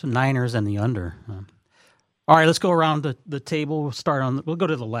likes Niners and the under. All right, let's go around the table. We'll go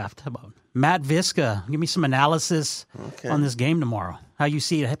to the left. How about Matt Visca? Give me some analysis on this game tomorrow. How you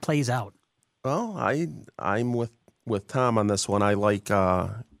see it plays out. Well, I'm with Tom on this one. I like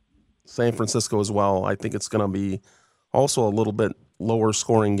San Francisco as well. I think it's going to be also a little bit lower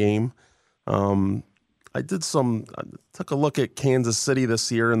scoring game. I took a look at Kansas City this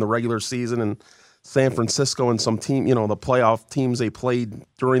year in the regular season and San Francisco and some team, the playoff teams they played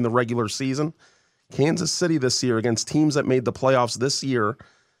during the regular season. Kansas City this year against teams that made the playoffs this year,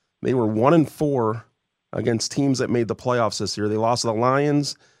 they were 1-4 against teams that made the playoffs this year. They lost to the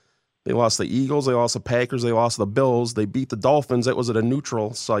Lions, they lost the Eagles, they lost the Packers, they lost the Bills, they beat the Dolphins. That was at a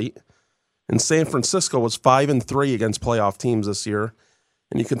neutral site. And San Francisco was 5-3 against playoff teams this year.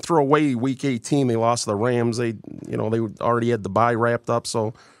 And you can throw away Week 18. They lost to the Rams. They already had the bye wrapped up.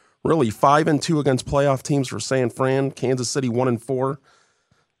 So really 5-2 against playoff teams for San Fran. Kansas City 1-4.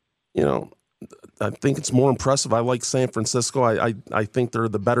 I think it's more impressive. I like San Francisco. I think they're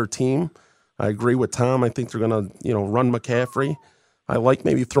the better team. I agree with Tom. I think they're going to run McCaffrey. I like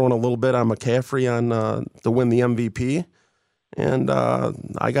maybe throwing a little bit on McCaffrey on to win the MVP. And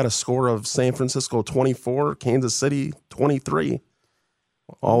I got a score of San Francisco 24, Kansas City 23,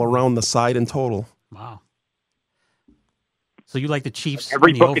 all around the side in total. Wow. So you like the Chiefs?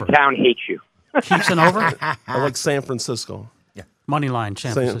 Every and book the over. in town hates you. Chiefs and over? I like San Francisco. Yeah. Money line,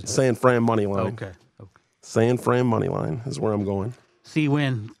 champions. San Fran money line. Okay. San Fran money line is where I'm going. See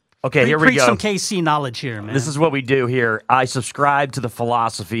win. Okay, here we Preach go. some KC knowledge here, man. This is what we do here. I subscribe to the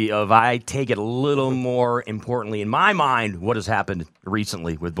philosophy of I take it a little more importantly in my mind what has happened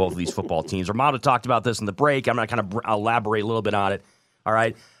recently with both of these football teams. Armando talked about this in the break. I'm going to kind of elaborate a little bit on it. All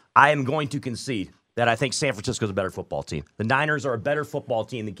right. I am going to concede that I think San Francisco is a better football team. The Niners are a better football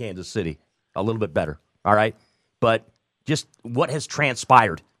team than Kansas City. A little bit better. All right. But just what has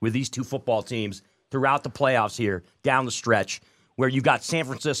transpired with these two football teams throughout the playoffs here down the stretch where you got San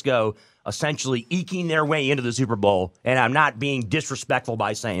Francisco essentially eking their way into the Super Bowl, and I'm not being disrespectful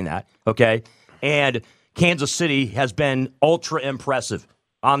by saying that, okay? And Kansas City has been ultra impressive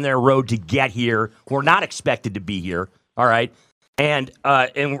on their road to get here. We're not expected to be here, all right? And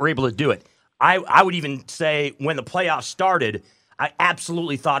we're able to do it. I would even say when the playoffs started, I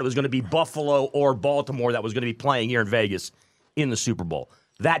absolutely thought it was going to be Buffalo or Baltimore that was going to be playing here in Vegas in the Super Bowl.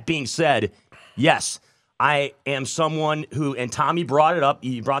 That being said, yes, I am someone who, and Tommy brought it up,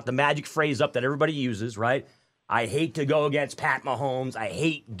 he brought the magic phrase up that everybody uses, right? I hate to go against Pat Mahomes. I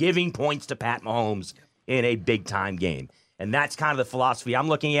hate giving points to Pat Mahomes in a big-time game. And that's kind of the philosophy I'm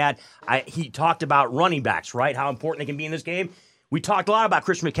looking at. He talked about running backs, right? How important they can be in this game. We talked a lot about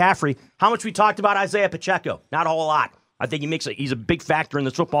Christian McCaffrey. How much we talked about Isaiah Pacheco? Not a whole lot. I think he's a big factor in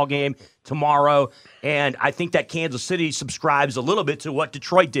this football game tomorrow. And I think that Kansas City subscribes a little bit to what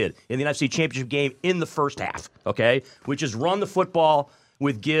Detroit did in the NFC Championship game in the first half, okay? Which is run the football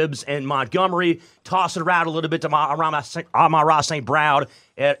with Gibbs and Montgomery, toss it around a little bit to Amon-Ra St. Brown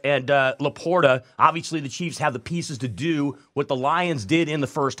and Laporta. Obviously, the Chiefs have the pieces to do what the Lions did in the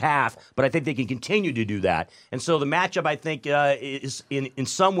first half, but I think they can continue to do that. And so the matchup, I think, is in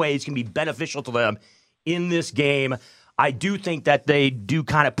some ways can be beneficial to them in this game. I do think that they do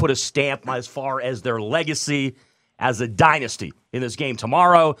kind of put a stamp as far as their legacy as a dynasty in this game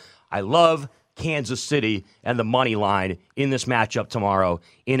tomorrow. I love Kansas City and the money line in this matchup tomorrow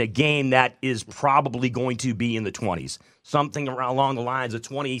in a game that is probably going to be in the 20s. Something along the lines of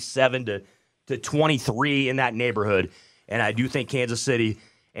 27 to 23 in that neighborhood. And I do think Kansas City,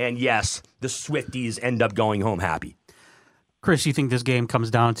 and yes, the Swifties end up going home happy. Chris, you think this game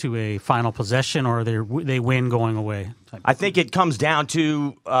comes down to a final possession or they win going away? I think it comes down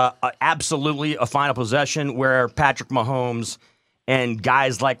to absolutely a final possession where Patrick Mahomes and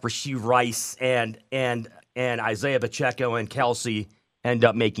guys like Rashee Rice and Isaiah Pacheco and Kelsey end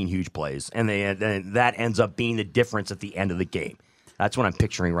up making huge plays, and that ends up being the difference at the end of the game. That's what I'm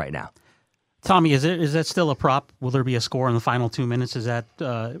picturing right now. Tommy, is that still a prop? Will there be a score in the final 2 minutes? Is that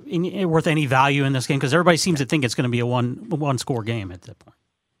worth any value in this game? Because everybody seems to think it's going to be a one-score game at that point.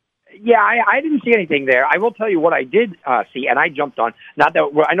 Yeah, I didn't see anything there. I will tell you what I did see, and I jumped on. Not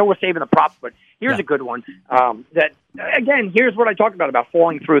that I know we're saving the props, but here's a good one. That again, here's what I talked about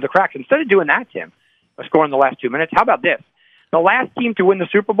falling through the cracks. Instead of doing that, Tim, a score in the last 2 minutes. How about this? The last team to win the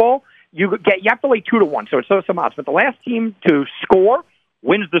Super Bowl, you have to lay 2-1, so it's some odds. But the last team to score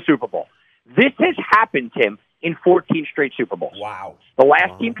wins the Super Bowl. This has happened, Tim, in 14 straight Super Bowls. Wow. The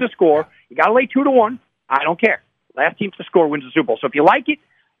last team to score, you got to lay 2-1. I don't care. Last team to score wins the Super Bowl. So if you like it,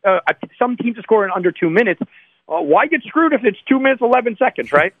 some team to score in under 2 minutes, why get screwed if it's 2 minutes, 11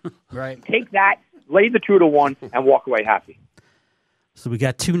 seconds, right? Right. Take that, lay the 2-1, and walk away happy. So we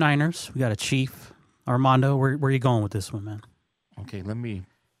got 2 Niners. We got a Chief. Armando, where are you going with this one, man? Okay, let me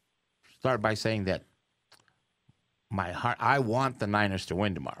start by saying that my heart, I want the Niners to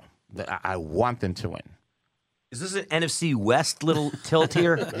win tomorrow. I want them to win. Is this an NFC West little tilt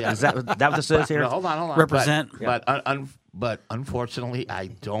here? Is that what this is here? No, hold on. Represent. But unfortunately, I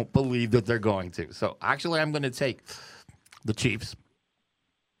don't believe that they're going to. So actually, I'm going to take the Chiefs.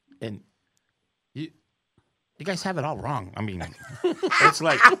 And you guys have it all wrong. I mean, it's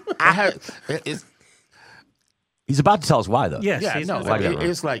like he's about to tell us why, though. Yes. yeah, no,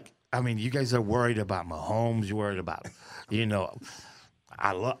 it's like, I mean, you guys are worried about Mahomes. You're worried about,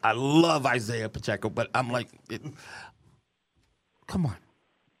 I love Isaiah Pacheco, but I'm like, come on.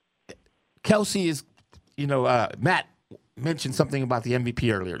 Kelsey is, Matt mentioned something about the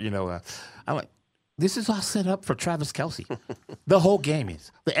MVP earlier. I'm like, this is all set up for Travis Kelsey. The whole game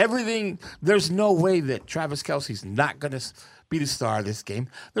is. Everything, there's no way that Travis Kelsey's not going to be the star of this game.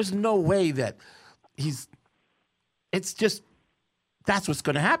 There's no way that it's just, that's what's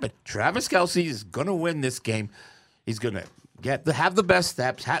going to happen. Travis Kelsey is going to win this game. He's going to have the best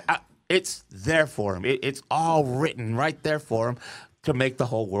steps. It's there for him. It's all written right there for him to make the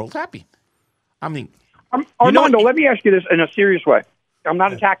whole world happy. I mean, Armando, let me ask you this in a serious way. I'm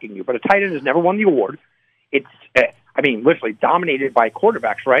not attacking you, but a tight end has never won the award. It's, literally dominated by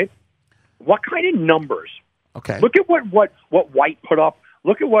quarterbacks, right? What kind of numbers? Okay. Look at what White put up.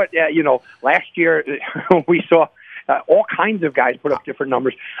 Look at what last year we saw. All kinds of guys put up different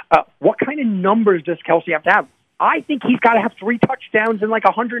numbers. What kind of numbers does Kelsey have to have? I think he's got to have 3 touchdowns and like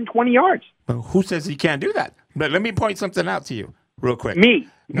 120 yards. Well, who says he can't do that? But let me point something out to you real quick. Me.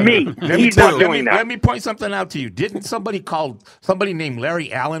 He's not doing that. Let me point something out to you. Didn't somebody named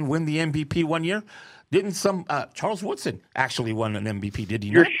Larry Allen win the MVP one year? Didn't some Charles Woodson actually won an MVP? Did he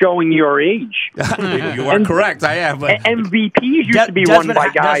You're not? showing your age. You are correct. I am. But MVPs used to be won by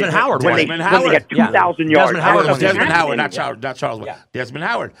guys Desmond Howard when won they, it. when Howard. they had 2,000 yards. Desmond Howard That won it. doesn't Desmond happen Howard, anymore. not Charles Woodson. Desmond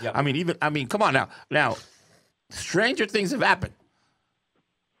Howard. Yeah. I mean, come on now. Now, stranger things have happened.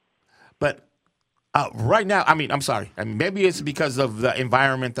 But right now, I'm sorry. Maybe it's because of the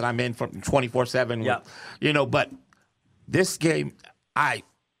environment that I'm in from 24/7. Yeah. But this game,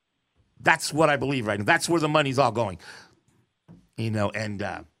 that's what I believe right now. That's where the money's all going. And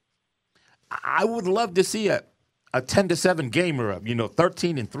I would love to see a 10-7 game or a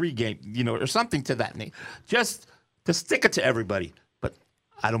 13-3 game, or something to that name, just to stick it to everybody. But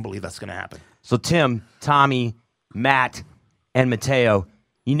I don't believe that's going to happen. So Tim, Tommy, Matt, and Mateo,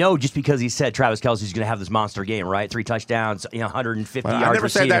 just because he said Travis Kelce's going to have this monster game, right? 3 touchdowns, 150 yards. I never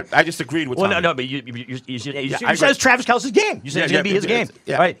receiving. said that. I just agreed with Tommy. No, but you said I it's Travis Kelce's game. You said it's going to be his game,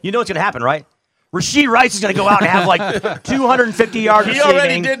 yeah. right? You know what's going to happen, right? Rasheed Rice is going to go out and have like 250 yards He receiving.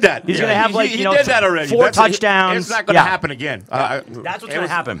 already did that. He's going to have he did that already. 4 That's touchdowns. It's not going to happen again. That's what's going to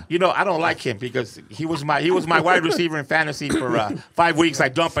happen. I don't like him because he was my wide receiver in fantasy for 5 weeks. I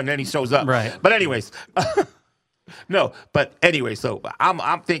dump and then he shows up. Right. But anyways, so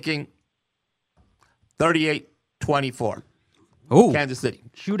I'm thinking 38-24. Ooh, Kansas City.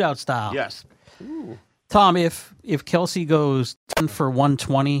 shootout style. Yes. Tom, if Kelsey goes 10 for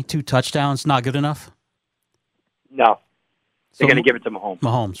 120, 2 touchdowns, not good enough? No. They're So going to give it to Mahomes.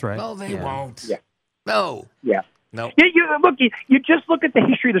 Mahomes, right? No, they won't. Yeah. No. Yeah. No. You just look at the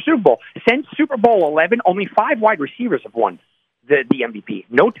history of the Super Bowl. Since Super Bowl 11, only 5 wide receivers have won the MVP.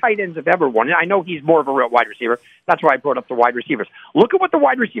 No tight ends have ever won it. I know he's more of a real wide receiver. That's why I brought up the wide receivers. Look at what the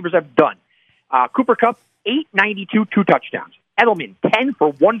wide receivers have done. Cooper Kupp, 892, 2 touchdowns. Edelman, 10 for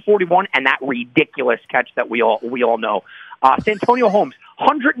 141, and that ridiculous catch that we all know. Santonio Holmes,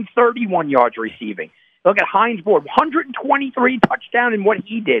 131 yards receiving. Look at Hines Ward, 123 touchdown in what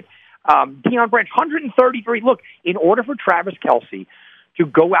he did. Deion Branch, 133. Look, in order for Travis Kelce to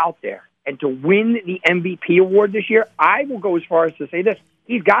go out there and to win the MVP award this year, I will go as far as to say this.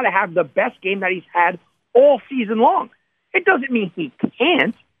 He's got to have the best game that he's had all season long. It doesn't mean he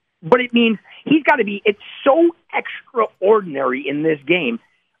can't, but it means he's got to be. It's so extraordinary in this game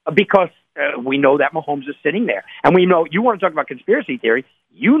because we know that Mahomes is sitting there. And we know, you want to talk about conspiracy theory,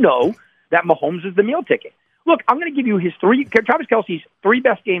 you know that Mahomes is the meal ticket. Look, I'm going to give you Travis Kelce's 3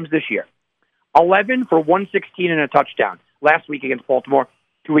 best games this year. 11 for 116 and a touchdown. Last week against Baltimore,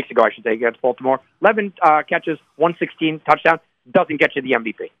 2 weeks ago, I should say, against Baltimore. 11 catches, 116 touchdown, doesn't get you the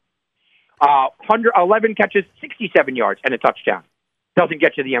MVP. 11 catches, 67 yards and a touchdown, doesn't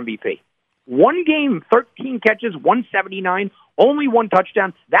get you the MVP. 1 game, 13 catches, 179, only 1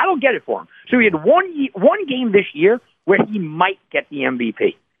 touchdown. That'll get it for him. So he had one game this year where he might get the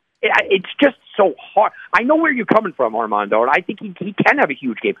MVP. It's just so hard. I know where you're coming from, Armando, and I think he can have a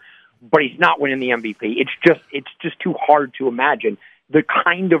huge game, but he's not winning the MVP. It's just too hard to imagine the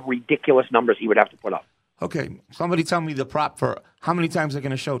kind of ridiculous numbers he would have to put up. Okay, somebody tell me the prop for how many times they're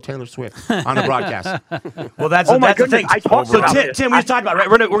going to show Taylor Swift on the broadcast. Well, that's Oh, my that's the goodness, thing. I talked So about this. Tim, we just talked about, right?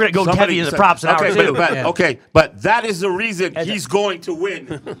 We're going to go heavy into the props in hour 2. But that is the reason he's going to win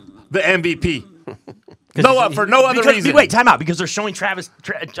the MVP. For no other reason. Wait, time out, because they're showing Travis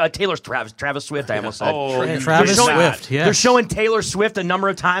Swift. I almost said. Travis Swift. Yes. They're showing Taylor Swift a number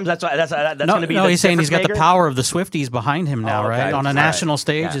of times. That's going to be. No, he's saying he's got the difference power of the Swifties behind him now, okay. right? On a All national right.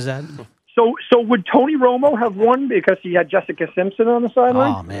 stage, Yeah. is that? So would Tony Romo have won because he had Jessica Simpson on the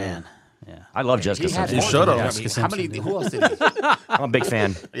sideline? Oh man, I love Jessica He had Simpson. should have. How many? Who else did he? I'm a big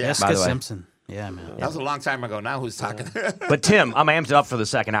fan. By Jessica the way. Simpson. Yeah, man. That was a long time ago. Now who's talking? But Tim, I'm amped up for the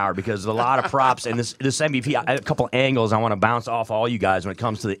second hour because there's a lot of props and this MVP. A couple angles I want to bounce off all you guys when it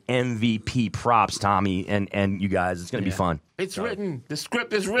comes to the MVP props, Tommy and you guys. It's going to be fun. It's written. The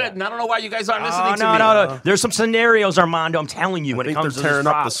script is written. I don't know why you guys aren't listening to me. No. There's some scenarios, Armando. I'm telling you, when it think comes to they're this tearing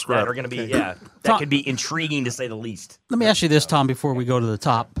up the props script. that are going to be, that could be intriguing to say the least. Let me ask you this, Tom, before we go to the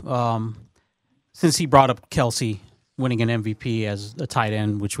top. Since he brought up Kelsey winning an MVP as a tight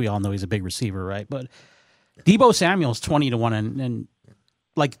end, which we all know he's a big receiver, right? But Deebo Samuel's 20-1, and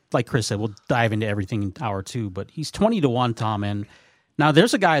like Chris said, we'll dive into everything in hour 2, but he's 20-1, Tom. And now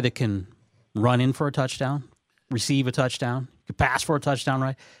there's a guy that can run in for a touchdown, receive a touchdown, could pass for a touchdown,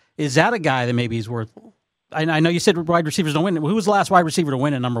 right? Is that a guy that maybe is worth? I know you said wide receivers don't win. Who was the last wide receiver to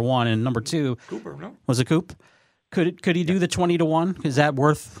win at number 1 and number 2? Cooper, no? Was it Coop? Could he do the 20-1? Is that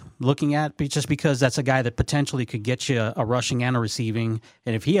worth looking at? Just because that's a guy that potentially could get you a rushing and a receiving,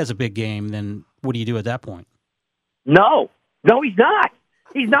 and if he has a big game, then what do you do at that point? No, he's not.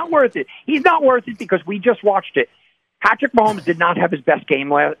 He's not worth it. He's not worth it because we just watched it. Patrick Mahomes did not have his best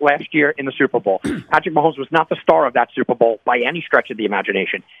game last year in the Super Bowl. Patrick Mahomes was not the star of that Super Bowl by any stretch of the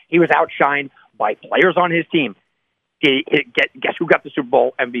imagination. He was outshined by players on his team. Guess who got the Super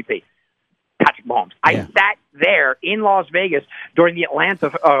Bowl MVP? Patrick Mahomes. I sat there in Las Vegas during the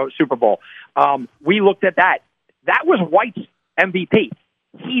Atlanta Super Bowl. We looked at that. That was White's MVP.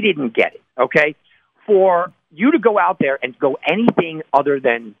 He didn't get it, okay? For you to go out there and go anything other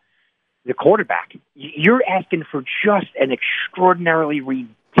than the quarterback, you're asking for just an extraordinarily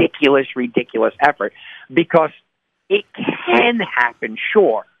ridiculous effort, because it can happen,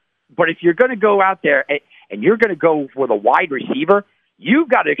 sure. But if you're going to go out there and you're going to go with a wide receiver, you've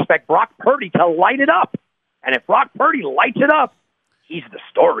got to expect Brock Purdy to light it up. And if Brock Purdy lights it up, he's the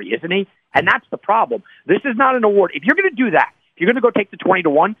story, isn't he? And that's the problem. This is not an award. If you're going to do that, if you're going to go take the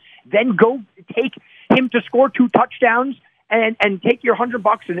 20-1, then go take him to score 2 touchdowns and take your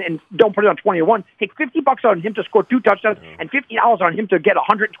 $100 and don't put it on 20-1. Take $50 on him to score 2 touchdowns and $50 on him to get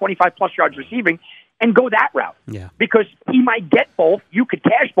 125+ yards receiving, and go that route. Yeah. Because he might get both, you could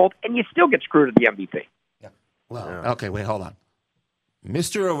cash both, and you still get screwed at the MVP. Yeah. Well, okay, wait, hold on.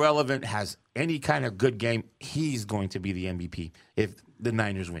 Mr. Irrelevant has any kind of good game, he's going to be the MVP if the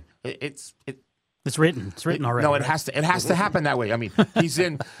Niners win. It's written. It's written already. No, it has to happen that way. I mean, he's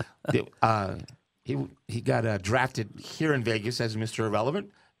in. He got drafted here in Vegas as Mr.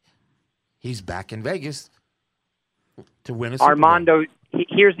 Irrelevant. He's back in Vegas to win a Super Armando,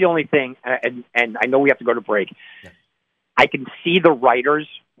 here's the only thing, and I know we have to go to break. Yeah. I can see the writers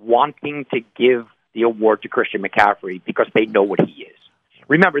wanting to give the award to Christian McCaffrey because they know what he is.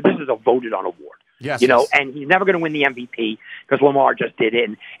 Remember, this is a voted-on award. Yes, and he's never going to win the MVP because Lamar just did it.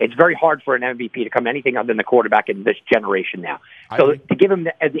 And it's very hard for an MVP to come anything other than the quarterback in this generation now. So to give him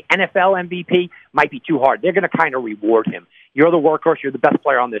the NFL MVP might be too hard. They're going to kind of reward him. You're the workhorse. You're the best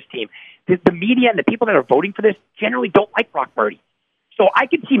player on this team. The media and the people that are voting for this generally don't like Brock Purdy. So I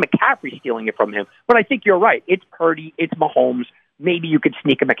could see McCaffrey stealing it from him. But I think you're right. It's Purdy. It's Mahomes. Maybe you could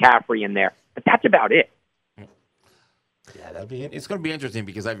sneak a McCaffrey in there. But that's about it. Yeah, it's going to be interesting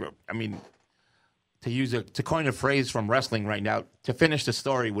because I mean, to coin a phrase from wrestling right now, to finish the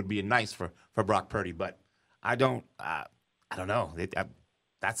story would be nice for Brock Purdy, but I don't know.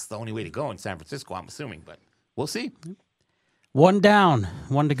 That's the only way to go in San Francisco, I'm assuming, but we'll see. One down,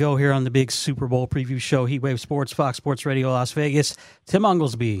 one to go here on the big Super Bowl preview show, Heatwave Sports, Fox Sports Radio, Las Vegas. Tim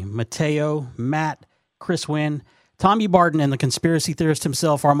Unglesby, Mateo, Matt, Chris Wynn, Tommy Barton, and the conspiracy theorist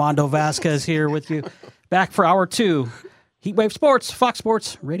himself, Armando Vasquez, here with you. Back for Hour 2, Heatwave Sports, Fox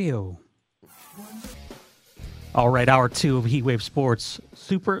Sports Radio. All right, Hour 2 of Heatwave Sports.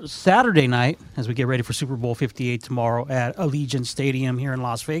 Super Saturday night as we get ready for Super Bowl 58 tomorrow at Allegiant Stadium here in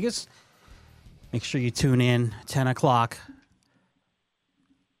Las Vegas. Make sure you tune in 10 o'clock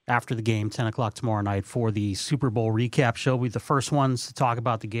after the game, 10 o'clock tomorrow night for the Super Bowl recap show. We'll be the first ones to talk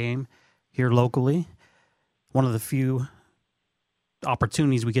about the game here locally. One of the few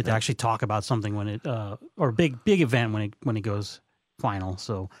opportunities we get to actually talk about something when it or big event when it goes final.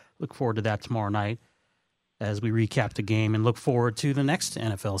 So look forward to that tomorrow night as we recap the game and look forward to the next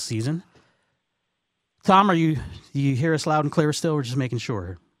NFL season. Tom, do you hear us loud and clear still? We're just making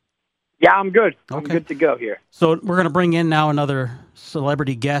sure. Yeah, I'm good. I'm Okay. good to go here. So we're going to bring in now another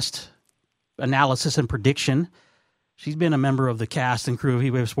celebrity guest analysis and prediction. She's been a member of the cast and crew of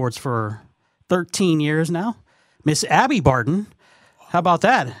Heatwave Sports for 13 years now. Miss Abby Barton. How about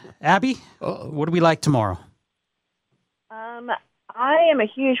that? Abby, what do we like tomorrow? I am a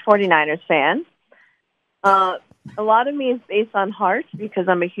huge 49ers fan. A lot of me is based on heart because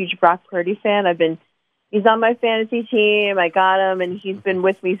I'm a huge Brock Purdy fan. He's on my fantasy team. I got him, and he's been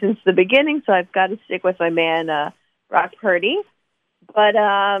with me since the beginning, so I've got to stick with my man, Brock Purdy. But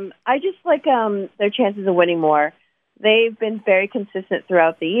I just like their chances of winning more. They've been very consistent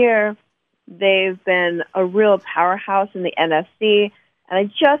throughout the year. They've been a real powerhouse in the NFC, and I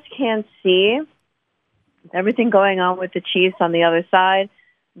just can't see everything going on with the Chiefs on the other side,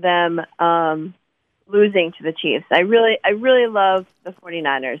 them losing to the Chiefs. I really love the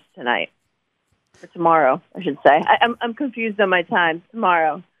 49ers tonight. Or tomorrow, I should say. I'm confused on my time.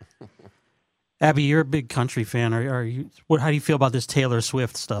 Tomorrow. Abby, you're a big country fan. Are you? How do you feel about this Taylor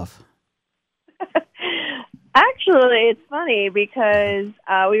Swift stuff? Actually, it's funny because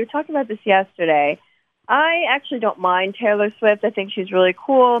we were talking about this yesterday. I actually don't mind Taylor Swift. I think she's really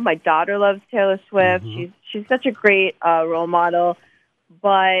cool. My daughter loves Taylor Swift. Mm-hmm. She's such a great role model.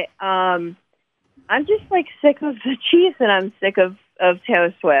 But I'm just like sick of the Chiefs, and I'm sick of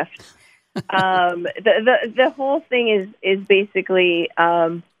Taylor Swift. The whole thing is basically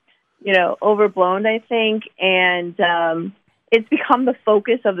overblown, I think, and it's become the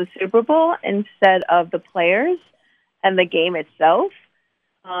focus of the Super Bowl instead of the players. and the game itself.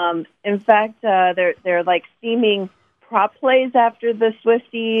 In fact, they're like steaming prop plays after the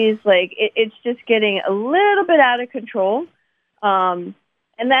Swifties. Like it's just getting a little bit out of control. And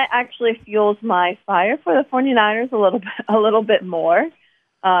that actually fuels my fire for the 49ers a little bit more.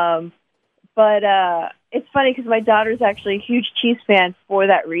 But it's funny because my daughter's actually a huge Chiefs fan for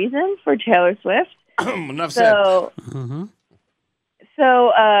that reason, for Taylor Swift. Enough said.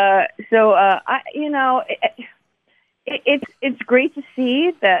 It's great to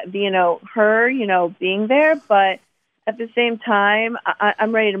see that her being there, but at the same time,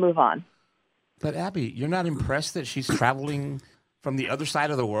 I'm ready to move on. But Abby, you're not impressed that she's traveling from the other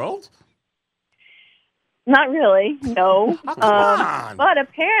side of the world? Not really, no. Oh, come on. But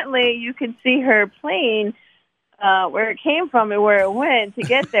apparently, you can see her plane where it came from and where it went to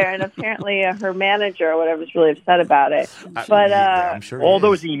get there, and apparently her manager or whatever is really upset about it. But I'm sure all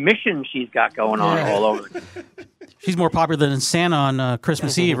those emissions she's got going on all over. She's more popular than Santa on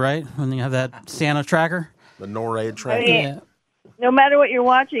Christmas Eve, right? When you have that Santa tracker. The NORAD tracker. I mean, no matter what you're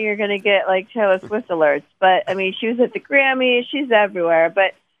watching, you're going to get like Taylor Swift alerts. But I mean, she was at the Grammys. She's everywhere.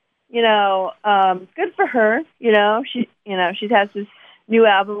 But good for her. She has this new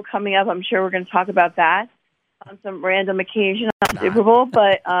album coming up. I'm sure we're going to talk about that on some random occasion on Super Bowl.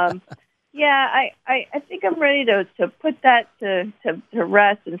 But I think I'm ready to put that to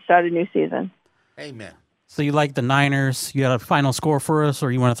rest and start a new season. Amen. So you like the Niners? You got a final score for us, or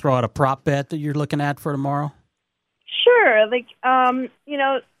you want to throw out a prop bet that you're looking at for tomorrow? Sure. I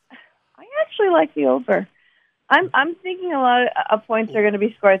actually like the over. I'm thinking a lot of points are going to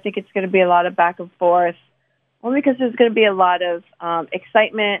be scored. I think it's going to be a lot of back and forth, only because there's going to be a lot of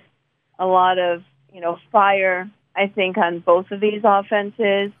excitement, a lot of fire. I think on both of these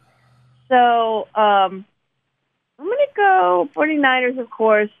offenses. So I'm going to go 49ers, of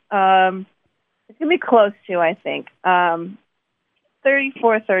course. It's going to be close to, I think,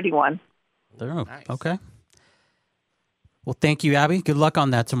 34-31. Nice. Okay. Well, thank you, Abby. Good luck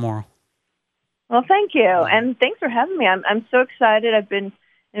on that tomorrow. Well, thank you, and thanks for having me. I'm so excited. I've been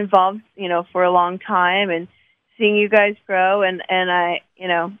involved, for a long time, and seeing you guys grow, and I,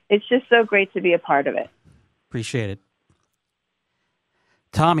 it's just so great to be a part of it. Appreciate it.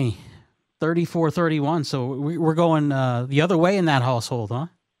 Tommy, 34-31. So we're going the other way in that household, huh?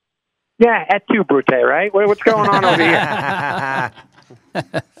 Yeah, at 2, Brute, right? What's going on over here?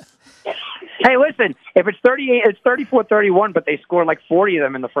 Hey, listen, if it's 34-31, but they score like 40 of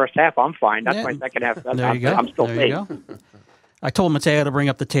them in the first half, I'm fine. That's my second half. There you go. I'm still there you safe. go. I told Mateo to bring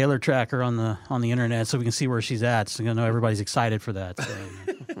up the Taylor tracker on the internet so we can see where she's at. So I know everybody's excited for that. So.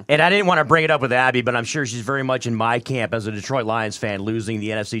 And I didn't want to bring it up with Abby, but I'm sure she's very much in my camp as a Detroit Lions fan, losing the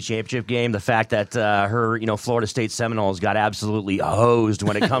NFC Championship game. The fact that her, Florida State Seminoles got absolutely hosed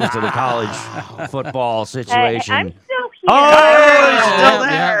when it comes to the college football situation. I'm still here. Oh, you're still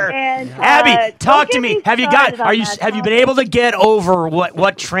there. And, Abby, talk to don't me. get Have you been able to get over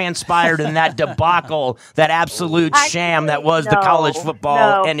what transpired in that debacle, that absolute sham that was the college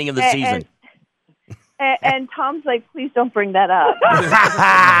football ending of the season? And Tom's like, please don't bring that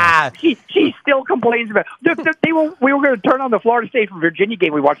up. She still complains about. We were going to turn on the Florida State from Virginia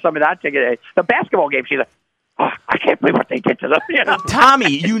game. We watched some of that today. The basketball game. She's like, I can't believe what they did to them.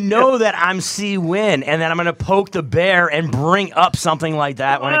 Tommy, you know that I'm C-Win, and then I'm going to poke the bear and bring up something like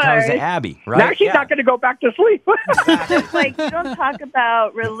that when it comes to Abby, right? Now she's not going to go back to sleep. Just like, you don't talk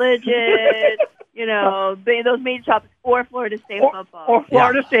about religion, those major topics, or Florida State football. Or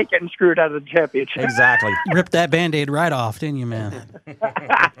Florida State getting screwed out of the championship. Exactly. Ripped that Band-Aid right off, didn't you, man?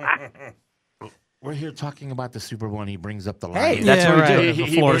 We're here talking about the Super Bowl, and he brings up the Lions. Lions. That's what we do.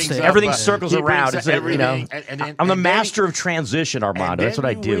 Florida State. Everything circles around. I'm the master of of transition, Armando. That's what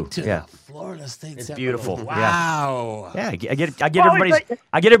I do. Yeah. Florida State. It's beautiful. Wow. Yeah, I get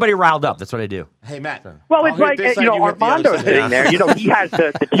everybody riled up. That's what I do. Hey, Matt. Well, it's like Armando sitting there. He has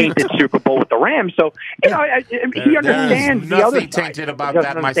the tainted Super Bowl with the Rams, so he understands the other side. Nothing tainted about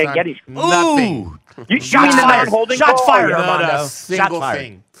that, my son. Nothing. Shots fired, Armando. Not a single Shot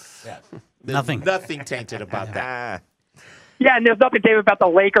thing. Yeah. Nothing tainted about that. Yeah, and there's nothing tainted about the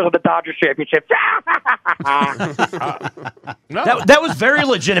Lakers or the Dodgers championship. No. That was very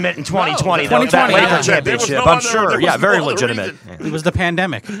legitimate in 2020. That Lakers championship, I'm sure. Yeah, very legitimate. It was the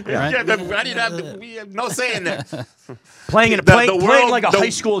pandemic. Right? Yeah, I didn't have no say in that. Playing like a high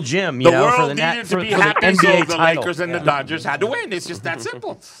school gym, the world for the needed to be for happy, the so NBA the title. Lakers and the Dodgers had to win. It's just that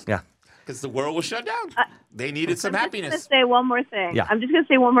simple. Yeah. Because the world was shut down. They needed some happiness. I'm just going to say one more thing. Yeah. I'm just going to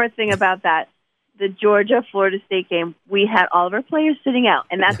say one more thing about that. The Georgia-Florida State game, we had all of our players sitting out,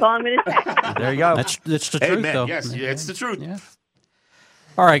 and that's all I'm going to say. There you go. That's the truth, Amen. though. Yes, it's the truth. Yeah.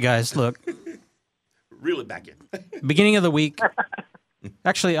 All right, guys, look. Reel it back in. Beginning of the week.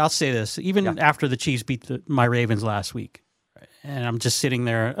 Actually, I'll say this. Even after the Chiefs beat my Ravens last week, and I'm just sitting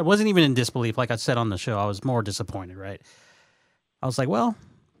there. I wasn't even in disbelief. Like I said on the show, I was more disappointed, right? I was like, well,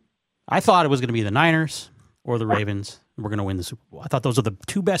 I thought it was going to be the Niners or the Ravens. We're going to win the Super Bowl. I thought those are the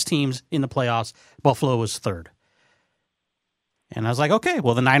two best teams in the playoffs. Buffalo was third. And I was like, okay,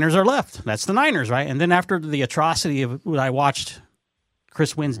 well, the Niners are left. That's the Niners, right? And then after the atrocity of what I watched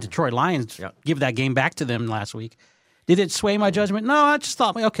Chris Wynn's Detroit Lions give that game back to them last week, did it sway my judgment? No, I just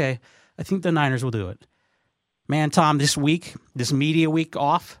thought, okay, I think the Niners will do it. Man, Tom, this week, this media week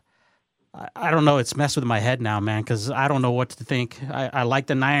off, I don't know. It's messed with my head now, man, because I don't know what to think. I like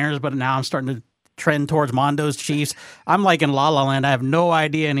the Niners, but now I'm starting to trend towards Mondo's Chiefs. I'm like in La La Land. I have no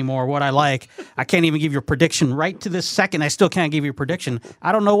idea anymore what I like. I can't even give you a prediction right to this second. I still can't give you a prediction.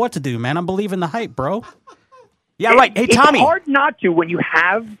 I don't know what to do, man. I'm believing the hype, bro. Yeah, right. Hey, Tommy. It's hard not to when you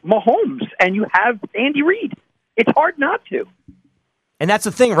have Mahomes and you have Andy Reid. It's hard not to. And that's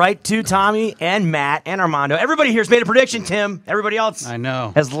the thing, right? Too, Tommy and Matt and Armando. Everybody here's made a prediction, Tim. Everybody else I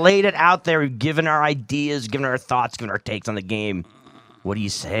know has laid it out there. We've given our ideas, given our thoughts, given our takes on the game. What do you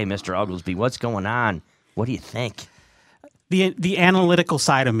say, Mr. Oglesby? What's going on? What do you think? The analytical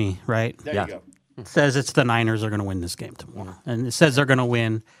side of me, right? There you go. Says it's the Niners are going to win this game tomorrow. And it says they're going to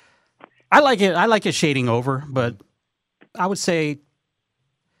win. I like it shading over, but I would say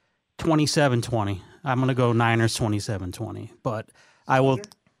 27-20. I'm going to go Niners 27-20. But I will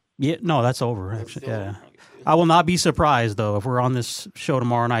no, that's over actually. Yeah. I will not be surprised though if we're on this show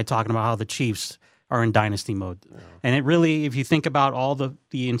tomorrow night talking about how the Chiefs are in dynasty mode. Yeah. And it really, if you think about all the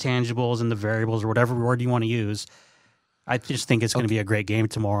intangibles and the variables or whatever word you want to use, I just think it's going to be a great game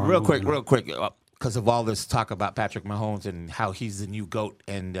tomorrow. Real quick, because of all this talk about Patrick Mahomes and how he's the new GOAT,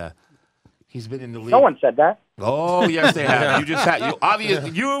 and he's been in the league. No one said that. Oh, yes, they have. You just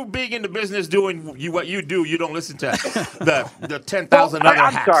had you being in the business doing what you do. You don't listen to the 10,000 other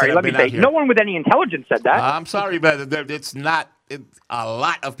hacks. I'm sorry. Let me say, no one with any intelligence said that. I'm sorry, but it's not. A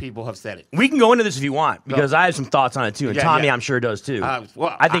lot of people have said it. We can go into this if you want, because I have some thoughts on it too, and Tommy, I'm sure, does too.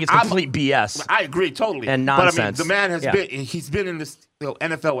 Well, I think it's complete BS. I agree totally. And nonsense. But I mean, the man he's been in this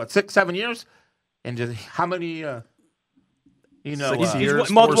NFL, what, 6-7 years? And just how many, 6 he's years,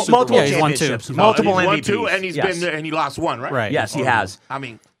 multiple championships, he's multiple he's MVPs. won 2, and he's been there, and he lost 1, right? Right. Yes, he has. I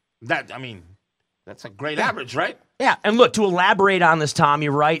mean, that's a great average, right? Yeah, and look, to elaborate on this, Tommy,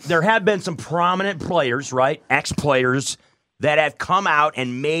 right, there have been some prominent players, right, ex-players, that have come out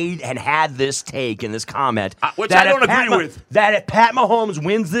and made and had this take and this comment. Which I don't agree with. That if Pat Mahomes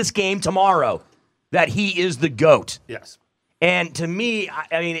wins this game tomorrow, that he is the GOAT. Yes. And to me,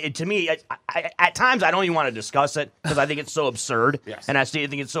 at times I don't even want to discuss it because I think it's so absurd. Yes. And I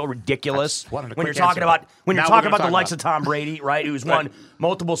think it's so ridiculous when you're talking about the likes of Tom Brady, right, who's won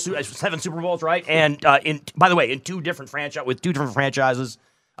multiple 7 Super Bowls, right, and by the way, in 2 different franchises.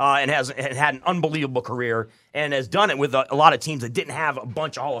 And had an unbelievable career and has done it with a lot of teams that didn't have a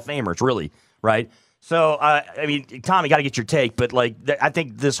bunch of Hall of Famers, really, right? So, I mean, Tommy, got to get your take, but like, I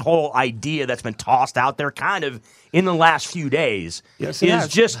think this whole idea that's been tossed out there, kind of in the last few days, it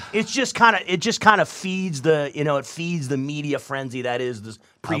just kind of feeds the media frenzy that is this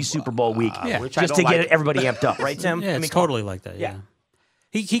pre-Super Bowl week, just to get everybody amped up, right, Tim? Yeah, it's totally like that. Yeah.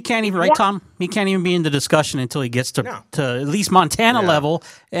 He can't even, right, Tom? He can't even be in the discussion until he gets to at least Montana level,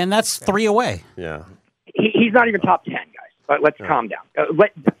 and that's 3 away. Yeah. He's not even top 10, guys. But let's calm down.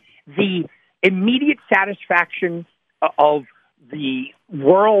 The immediate satisfaction of the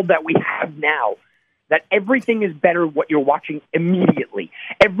world that we have now, that everything is better what you're watching immediately.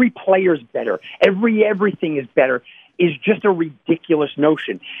 Every player's better. Everything is better is just a ridiculous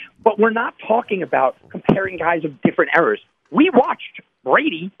notion. But we're not talking about comparing guys of different eras. We watched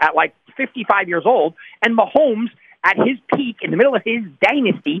Brady at like 55 years old and Mahomes at his peak in the middle of his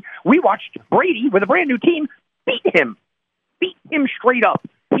dynasty. We watched Brady with a brand new team beat him straight up.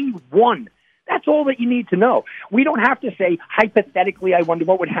 He won. That's all that you need to know. We don't have to say, hypothetically, I wonder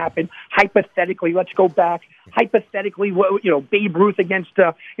what would happen. Hypothetically, let's go back. Hypothetically, Babe Ruth against,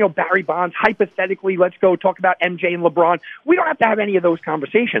 Barry Bonds. Hypothetically, let's go talk about MJ and LeBron. We don't have to have any of those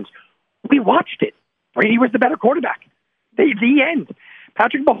conversations. We watched it. Brady was the better quarterback. The end.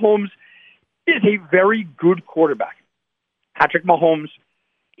 Patrick Mahomes is a very good quarterback. Patrick Mahomes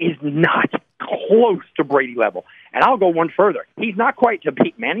is not close to Brady level. And I'll go one further. He's not quite to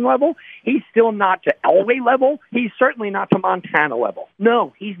Peyton Manning level. He's still not to Elway level. He's certainly not to Montana level.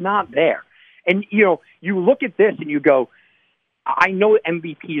 No, he's not there. And, you look at this and you go, I know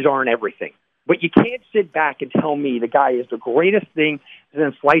MVPs aren't everything, but you can't sit back and tell me the guy is the greatest thing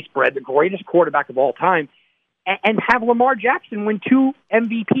since sliced bread, the greatest quarterback of all time, and have Lamar Jackson win 2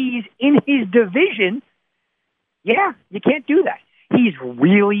 MVPs in his division Yeah, you can't do that. He's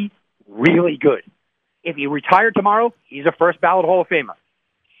really, really good. If he retired tomorrow, he's a first ballot Hall of Famer.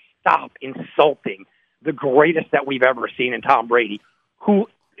 Stop insulting the greatest that we've ever seen in Tom Brady, who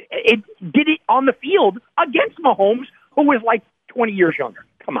did it on the field against Mahomes, who was like 20 years younger.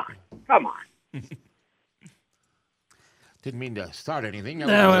 Come on. Didn't mean to start anything.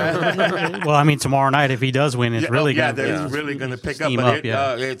 Well, I mean, tomorrow night, if he does win, it's really going to really going to pick up. But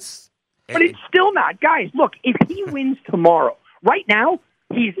But it's still not, guys. Look, if he wins tomorrow, right now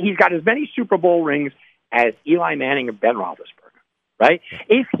he's got as many Super Bowl rings as Eli Manning and Ben Roethlisberger. Right?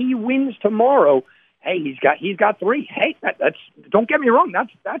 If he wins tomorrow, hey, he's got 3. Hey, that's don't get me wrong,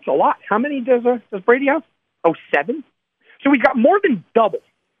 that's a lot. How many does Brady have? 7. So he's got more than double.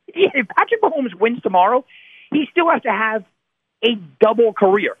 If Patrick Mahomes wins tomorrow, he still has to have a double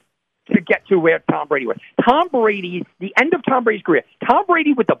career to get to where Tom Brady was. Tom Brady, the end of Tom Brady's career, Tom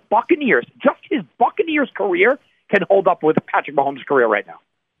Brady with the Buccaneers, just his Buccaneers career can hold up with Patrick Mahomes' career right now.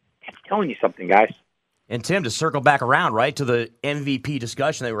 That's telling you something, guys. And Tim, to circle back around, right, to the MVP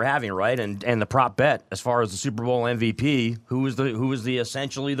discussion that we're having, right, and the prop bet as far as the Super Bowl MVP, who is the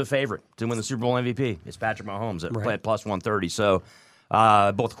essentially the favorite to win the Super Bowl MVP? It's Patrick Mahomes at plus 130. So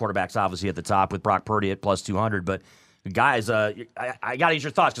both quarterbacks obviously at the top with Brock Purdy at plus 200. But guys, I got to use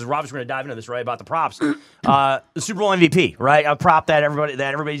your thoughts because Rob's going to dive into this right about the props. The Super Bowl MVP, right, a prop that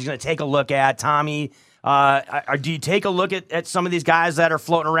everybody's going to take a look at. Tommy, do you take a look at some of these guys that are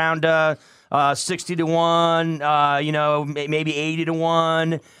floating around? 60 to 1, maybe 80 to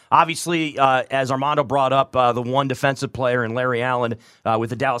 1. Obviously, as Armando brought up, the one defensive player in Larry Allen with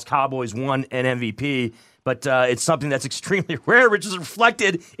the Dallas Cowboys won an MVP. But it's something that's extremely rare, which is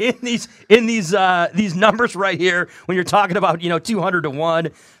reflected in these numbers right here when you're talking about 200 to 1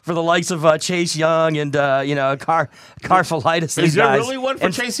 for the likes of Chase Young and Karfalitis. Is there really one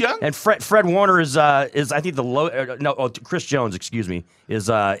for Chase Young? And Fred Warner is I think the low. Chris Jones, excuse me, is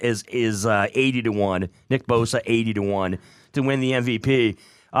 80 to 1. Nick Bosa 80 to 1 to win the MVP.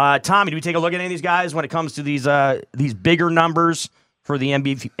 Tommy, do we take a look at any of these guys when it comes to these bigger numbers for the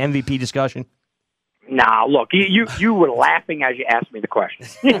MVP discussion? Nah, look, you were laughing as you asked me the question.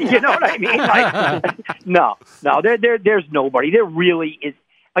 You know what I mean? Like, no, there's nobody. There really is.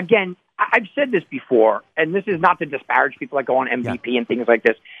 Again, I've said this before, and this is not to disparage people that go on MVP and things like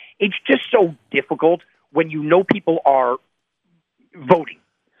this. It's just so difficult when people are voting.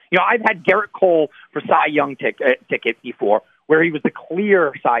 I've had Garrett Cole for Cy Young ticket before, where he was the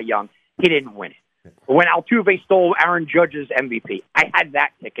clear Cy Young. He didn't win it. When Altuve stole Aaron Judge's MVP, I had that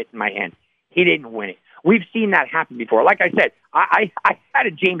ticket in my hand. He didn't win it. We've seen that happen before. Like I said, I had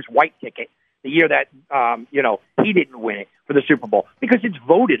a James White ticket the year that he didn't win it for the Super Bowl because it's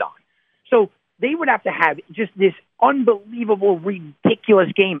voted on. So they would have to have just this unbelievable, ridiculous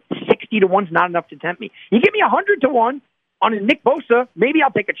game. 60 to 1's not enough to tempt me. You give me 100 to 1 on a Nick Bosa, maybe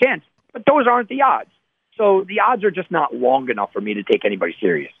I'll take a chance. But those aren't the odds. So the odds are just not long enough for me to take anybody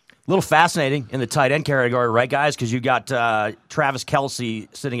serious. A little fascinating in the tight end category, right, guys? Because you got Travis Kelce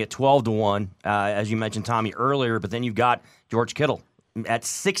sitting at 12 to 1, as you mentioned, Tommy, earlier, but then you've got George Kittle at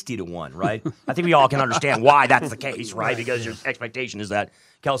 60 to 1, right? I think we all can understand why that's the case, right? Because your expectation is that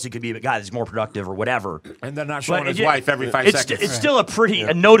Kelce could be a guy that's more productive or whatever. And they're not showing his wife every 5 seconds. It's still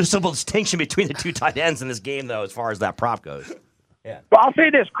a noticeable distinction between the two tight ends in this game, though, as far as that prop goes. Yeah. Well, I'll say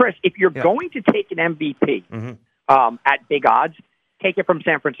this, Chris. If you're going to take an MVP at big odds, take it from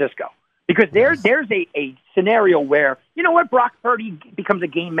San Francisco. Because there's a scenario where, Brock Purdy becomes a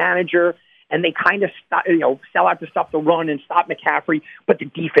game manager and they kind of sell out to stop the run and stop McCaffrey, but the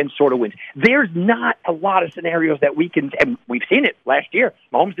defense sort of wins. There's not a lot of scenarios that we can, and we've seen it last year.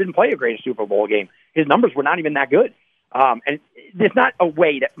 Mahomes didn't play a great Super Bowl game. His numbers were not even that good. And there's not a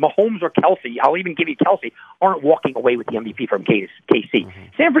way that Mahomes or Kelce, I'll even give you Kelce, aren't walking away with the MVP from KC.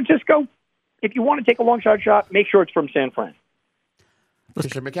 San Francisco, if you want to take a long shot, make sure it's from San Fran.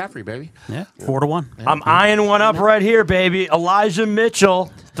 Christian McCaffrey, baby. Yeah, 4 to 1. I'm eyeing one up right here, baby. Elijah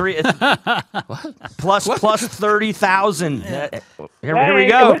Mitchell, plus 30,000. Here we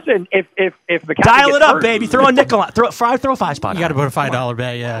go. Listen, if McCaffrey dial it up, hurt, baby. Throw a nickel, throw a 5 spot. You got to put a $5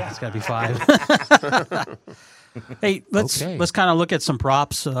 bet. Yeah, it's got to be 5. Hey, let's kind of look at some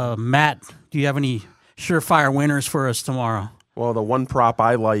props. Matt, do you have any surefire winners for us tomorrow? Well, the one prop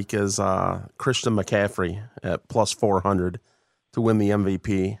I like is Christian McCaffrey at plus 400 to win the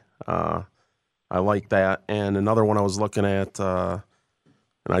MVP. I like that. And another one I was looking at, and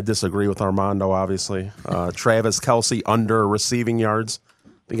I disagree with Armando, obviously, Travis Kelce under receiving yards. I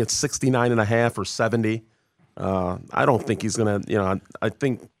think it's 69.5 or 70. I don't think he's going to, I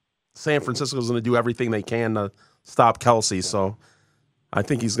think San Francisco's going to do everything they can to stop Kelce. So I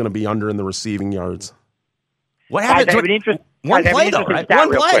think he's going to be under in the receiving yards. What Guys, happened? I have an interest. One guys, I have play, an though, interesting right? stat One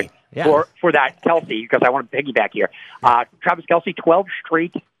real play. quick Yeah. for that Kelsey, because I want to piggyback here. Travis Kelsey, 12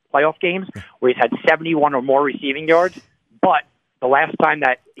 straight playoff games where he's had 71 or more receiving yards, but the last time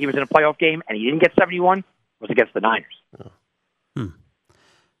that he was in a playoff game and he didn't get 71 was against the Niners.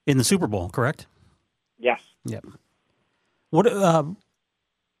 In the Super Bowl, correct? Yes. Yep. What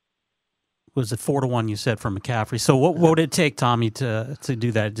was it 4-1 you said for McCaffrey? So what would it take, Tommy, to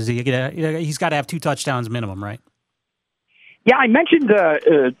do that? Does he get? He's got to have 2 touchdowns minimum, right? Yeah, I mentioned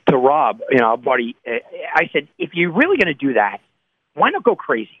to Rob, buddy, I said, if you're really going to do that, why not go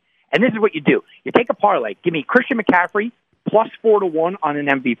crazy? And this is what you do. You take a parlay. Give me Christian McCaffrey plus 4-1 on an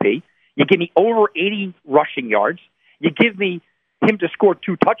MVP. You give me over 80 rushing yards. You give me him to score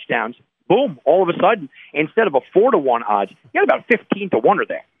 2 touchdowns. Boom, all of a sudden, instead of a 4-1 odds, you got about 15-1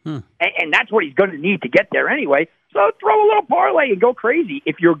 there. And that's what he's going to need to get there anyway. So throw a little parlay and go crazy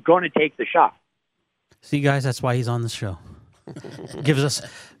if you're going to take the shot. See, guys, that's why he's on the show. Gives us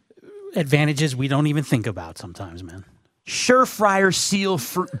advantages we don't even think about sometimes, man. Surefire,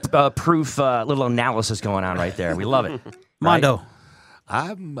 seal-proof little analysis going on right there. We love it. Mondo.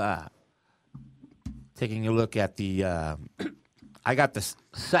 Right? I'm taking a look at the. I got the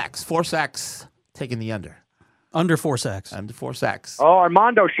sacks, 4 sacks, taking the under. Under 4 sacks. Under 4 sacks. Oh,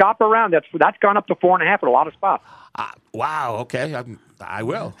 Armando, shop around. That's gone up to 4.5 at a lot of spots. Wow. Okay, I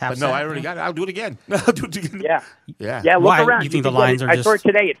will. Half But no, sack, I already yeah. got it. I'll do it again. I'll do it again. Yeah. Yeah. Yeah, look Why? around. You think the can get lines it. are I just- saw it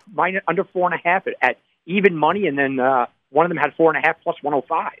today. It's under 4.5 at even money, and then one of them had 4.5 plus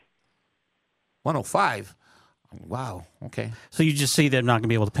 105. 105. Wow. Okay. So you just see they're not going to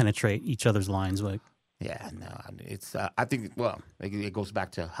be able to penetrate each other's lines. Like, Yeah. No. It's. I think. Well, it goes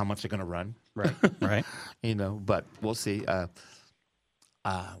back to how much they're going to run. right, right. But we'll see.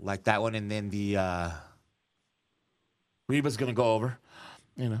 Like that one, and then the Reba's going to go over.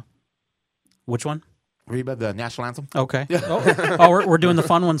 Which one? Reba, the national anthem. Okay. Oh, we're doing the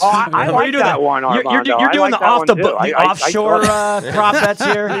fun ones. I like that one, Armando. You're I doing like the that one, too. the offshore prop bets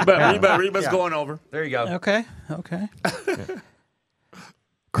here. Reba's going over. There you go. Okay.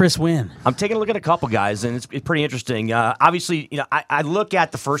 Chris Wynn. I'm taking a look at a couple guys, and it's pretty interesting. Obviously, I look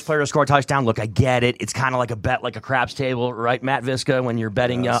at the first player to score a touchdown. Look, I get it. It's kind of like a bet, like a craps table, right, Matt Visca, when you're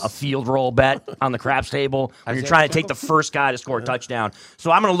betting a field roll bet on the craps table, when you're trying to take the first guy to score a touchdown.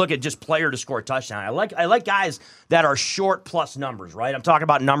 So I'm going to look at just player to score a touchdown. I like guys that are short plus numbers, right? I'm talking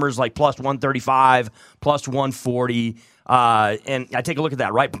about numbers like plus 135, plus 140. And I take a look at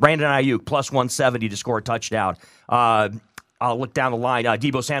that, right? Brandon Ayuk, plus 170 to score a touchdown. I'll look down the line.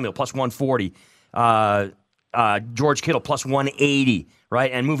 Deebo Samuel, plus 140. George Kittle, plus 180,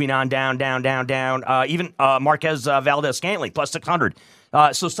 right? And moving on down. Even Marquez Valdez-Scantling, plus 600.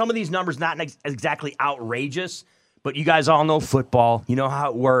 So some of these numbers not exactly outrageous, but you guys all know football. You know how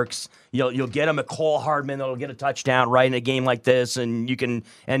it works. You'll get a McCall Hardman that'll get a touchdown right in a game like this, and you can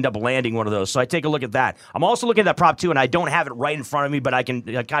end up landing one of those. So I take a look at that. I'm also looking at that prop, too, and I don't have it right in front of me, but I can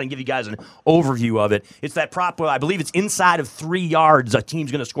kind of give you guys an overview of it. It's that prop where I believe it's inside of 3 yards. A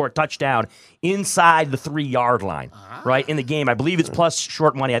team's going to score a touchdown inside the 3-yard line, right, in the game. I believe it's plus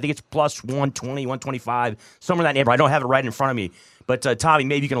short money. I think it's plus 120, 125, somewhere in that neighborhood. I don't have it right in front of me. But, Tommy,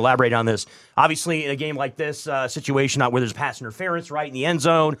 maybe you can elaborate on this. Obviously, in a game like this situation, not where there's pass interference, right, in the end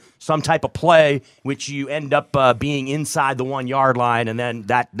zone, some type of play, which you end up being inside the 1-yard line, and then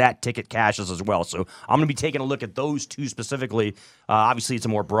that ticket cashes as well. So I'm going to be taking a look at those 2 specifically. Obviously, it's a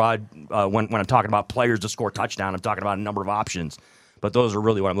more broad, when I'm talking about players to score touchdown, I'm talking about a number of options. But those are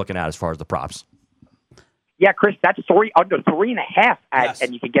really what I'm looking at as far as the props. Yeah, Chris, that's under 3.5,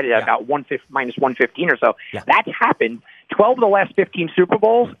 and you can get it at about minus 115 or so. Yeah. That's happened 12 of the last 15 Super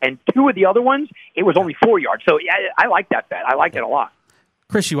Bowls, and 2 of the other ones, it was only 4 yards. So yeah, I like that bet. I like it a lot.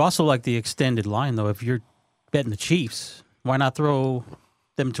 Chris, you also like the extended line, though. If you're betting the Chiefs, why not throw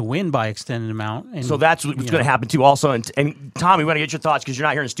them to win by extended amount? And, so that's what's going to happen, too, also. And Tommy, we want to get your thoughts because you're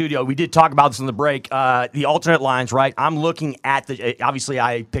not here in the studio. We did talk about this in the break. The alternate lines, right? I'm looking at obviously,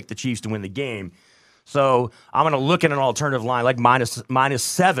 I picked the Chiefs to win the game. So I'm going to look at an alternative line like minus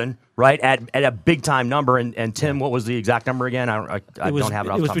 7, right, at a big time number. And Tim, what was the exact number again? I don't have it. Off It was the top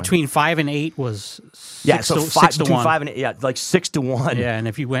of my between 5 and 8 was 6 so to, 6 to between 1. 5 and 8, yeah, like 6 to 1. Yeah, and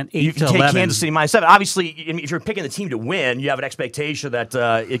if you went 8 You to can take 11, Kansas City minus 7. Obviously, if you're picking the team to win, you have an expectation that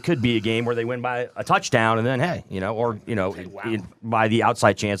it could be a game where they win by a touchdown, and then by the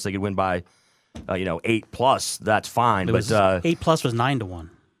outside chance they could win by 8 plus. That's fine. it was 8 plus was 9 to 1.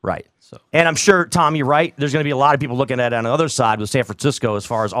 Right. And I'm sure, Tom, you're right. There's going to be a lot of people looking at it on the other side with San Francisco as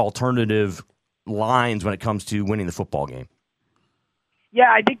far as alternative lines when it comes to winning the football game.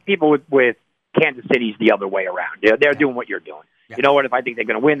 Yeah, I think people with Kansas City's the other way around. Yeah, they're doing what you're doing. Yeah. You know what? If I think they're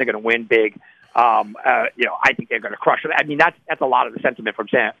going to win big. I think they're going to crush it. I mean, that's a lot of the sentiment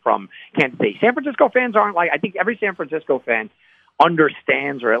from Kansas City. San Francisco fans aren't like. I think every San Francisco fan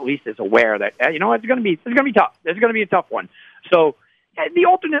understands, or at least is aware that it's going to be tough. It's going to be a tough one. So the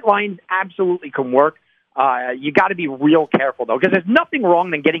alternate lines absolutely can work. You got to be real careful though, because there's nothing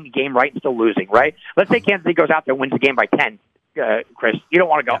wrong than getting a game right and still losing. Right? Let's say Kansas City goes out there and wins the game by 10. Chris, you don't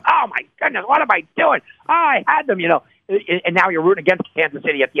want to go, oh my goodness, what am I doing? Oh, I had them, and now you're rooting against Kansas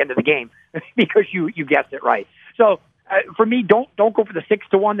City at the end of the game because you guessed it right. So for me, don't go for the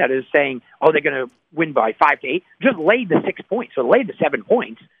 6-1 that is saying, oh, they're going to win by 5-8. Just lay the 6 points. So lay the 7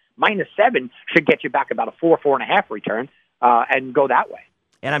 points. -7 should get you back about a 4.5 return, and go that way.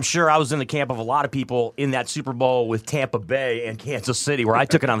 And I'm sure I was in the camp of a lot of people in that Super Bowl with Tampa Bay and Kansas City, where I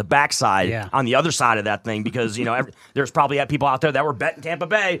took it on the backside, on the other side of that thing, because there's probably people out there that were betting Tampa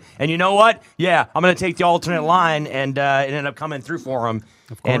Bay, and you know what? Yeah, I'm going to take the alternate line, and it ended up coming through for them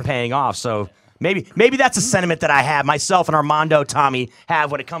and paying off. So maybe that's a sentiment that I have myself and Armando, Tommy,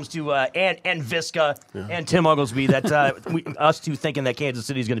 have when it comes to and Visca and Tim Oglesby, that us two thinking that Kansas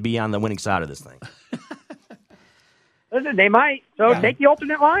City is going to be on the winning side of this thing. Listen, they might. So take the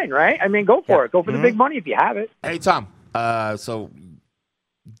alternate line, right? I mean, go for it. Go for the big money if you have it. Hey, Tom. So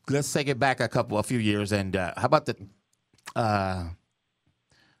let's take it back a few years, and how about a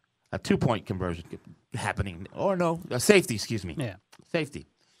 2-point conversion happening? Or no, a safety. Excuse me. Yeah, safety.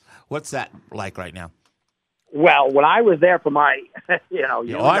 What's that like right now? Well, when I was there for my, I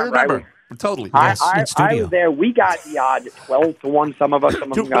remember. Totally. I was there. We got the odds 12-1. Some of them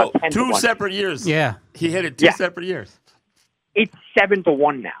got 10-1. 2 separate years. Yeah. He hit it 2 separate years. It's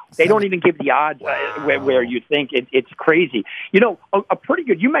 7-1 now. They don't even give the odds where you think it's crazy. A pretty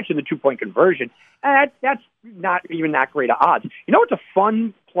good. You mentioned the 2-point conversion. That's not even that great of odds. It's a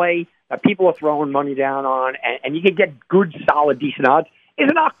fun play that people are throwing money down on, and you can get good, solid, decent odds. Is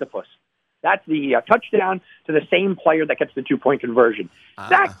an octopus. That's the touchdown to the same player that gets the 2-point conversion.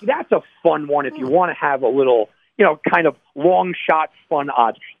 That's a fun one if you want to have a little, kind of long shot fun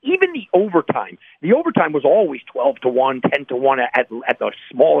odds. Even the overtime. The overtime was always 12-1, 10-1 at the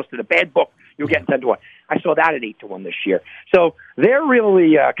smallest of the bad book. You're getting 10-1. I saw that at 8-1 this year. So they're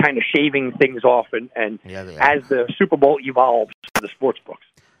really kind of shaving things off, and as the Super Bowl evolves for the sports books.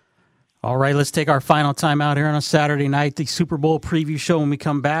 All right, let's take our final time out here on a Saturday night, the Super Bowl preview show. When we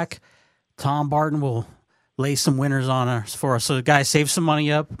come back, Tom Barton will lay some winners on us for us. So, guys, save some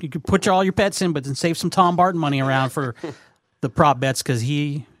money up. You can put all your bets in, but then save some Tom Barton money around for the prop bets, because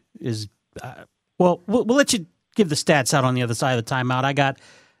he is we'll let you give the stats out on the other side of the timeout. I got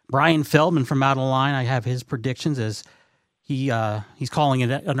Brian Feldman from Out of Line. I have his predictions as he's calling it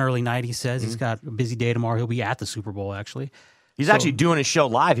an early night. He says he's got a busy day tomorrow. He'll be at the Super Bowl, actually. He's actually doing his show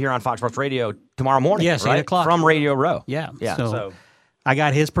live here on Fox Sports Radio tomorrow morning. Yes, right? 8 o'clock. From Radio Row. Yeah. So I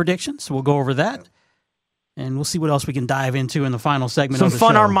got his predictions. We'll go over that, and we'll see what else we can dive into in the final segment some of the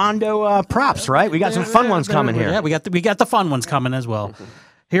fun show. Armando props, right? We got some fun ones coming here. Yeah, we got the fun ones coming as well.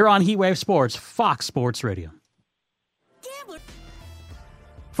 Here on Heatwave Sports, Fox Sports Radio.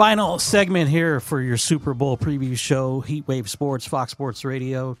 Final segment here for your Super Bowl preview show, Heatwave Sports, Fox Sports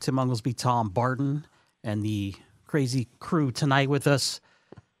Radio. Tim Oglesby, Tom Barton, and the crazy crew tonight with us.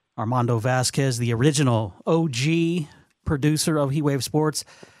 Armando Vasquez, the original OG producer of Heatwave Sports.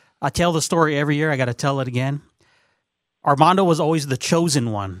 I tell the story every year. I got to tell it again. Armando was always the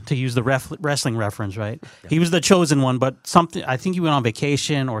chosen one, to use the wrestling reference, right? Yeah. He was the chosen one, but I think he went on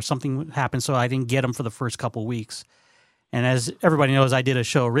vacation or something happened, so I didn't get him for the first couple weeks. And as everybody knows, I did a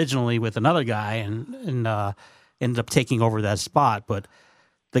show originally with another guy and ended up taking over that spot. But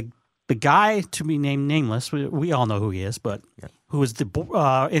the guy, to be named nameless, we all know who he is, but who was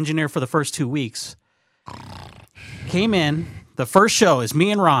the engineer for the first 2 weeks, came in. The first show is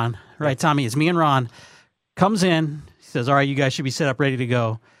me and Ron, right, Tommy? It's me and Ron. Comes in, he says, all right, you guys should be set up, ready to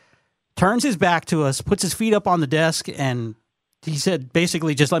go. Turns his back to us, puts his feet up on the desk, and he said,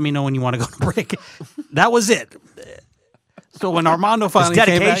 basically, just let me know when you want to go to break. That was it. So when Armando finally came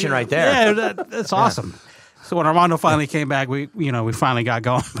back, dedication right there. Yeah, that's awesome. So when Armando finally came back, we finally got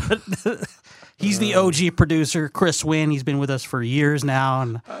going. But he's the OG producer, Chris Wynn. He's been with us for years now,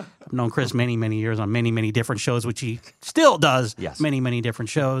 and I've known Chris many, many years on many, many different shows, which he still does. Yes. Many, many different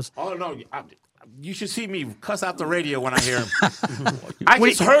shows. Oh no, you should see me cuss out the radio when I hear him. I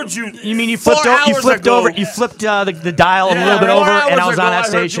just heard you. You mean you flipped over? You flipped the dial a little bit over, and I was on that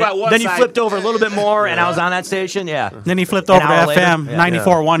station. Then you flipped over a little bit more, and I was on that station. Yeah. Then he flipped over to FM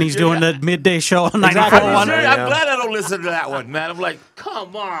 94.1. He's doing the midday show on 94.1. I'm glad I don't listen to that one, man. I'm like,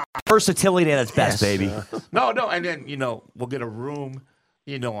 come on. Versatility at its best, baby. No, and then we'll get a room,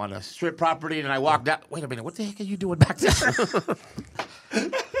 on a strip property, and I walk down. Wait a minute, what the heck are you doing back there?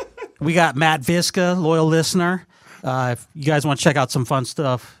 We got Matt Visca, loyal listener. If you guys want to check out some fun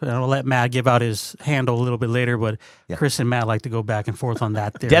stuff, and I'll let Matt give out his handle a little bit later, but Chris and Matt like to go back and forth on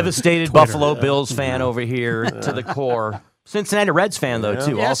that. Devastated Twitter. Buffalo Bills fan over here to the core. Cincinnati Reds fan, though,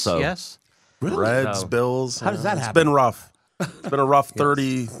 too, also. Yes. Really? Reds, Bills. How does that happen? It's been rough. It's been a rough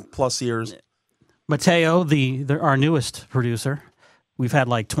 30-plus years. Mateo, our newest producer. We've had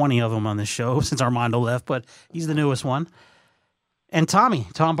like 20 of them on this show since Armando left, but he's the newest one. And Tommy,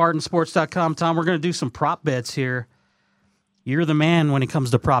 TomBartonSports.com. Tom, we're going to do some prop bets here. You're the man when it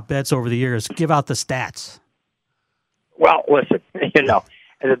comes to prop bets over the years. Give out the stats. Well, listen,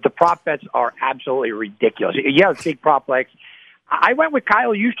 the prop bets are absolutely ridiculous. You have big prop legs. I went with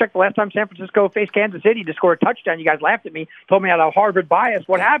Kyle Juszczyk the last time San Francisco faced Kansas City to score a touchdown. You guys laughed at me, told me I had a Harvard bias.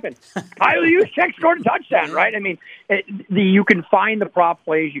 What happened? Kyle Juszczyk scored a touchdown, right? I mean, you can find the prop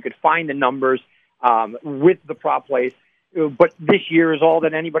plays. You could find the numbers with the prop plays. But this year is all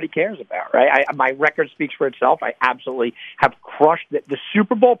that anybody cares about, right? My record speaks for itself. I absolutely have crushed the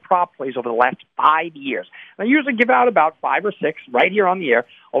Super Bowl prop plays over the last 5 years. I usually give out about 5 or 6 right here on the air.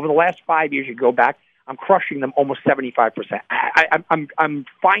 Over the last 5 years, you go back, I'm crushing them almost 75%. I'm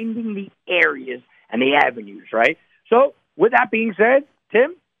finding the areas and the avenues, right? So with that being said,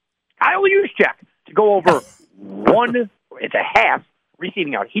 Tim, Kyle Juszczyk to go over it's a half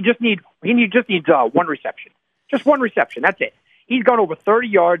receiving yard. He just needs one reception. Just one reception. That's it. He's gone over 30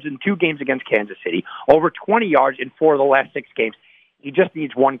 yards in 2 games against Kansas City, over 20 yards in 4 of the last 6 games. He just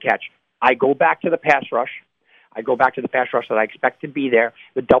needs one catch. I go back to the pass rush. That I expect to be there,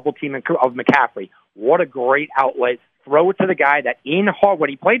 the double team of McCaffrey. What a great outlet. Throw it to the guy that when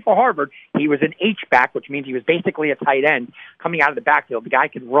he played for Harvard, he was an H-back, which means he was basically a tight end coming out of the backfield. The guy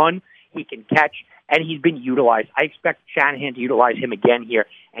can run, he can catch, and he's been utilized. I expect Shanahan to utilize him again here,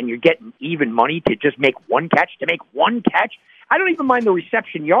 and you're getting even money to just make one catch. I don't even mind the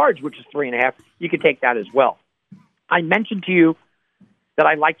reception yards, which is 3.5. You can take that as well. I mentioned to you that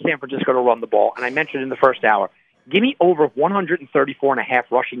I like San Francisco to run the ball, and I mentioned in the first hour, give me over 134.5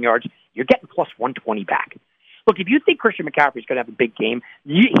 rushing yards. You're getting plus 120 back. Look, if you think Christian McCaffrey's going to have a big game,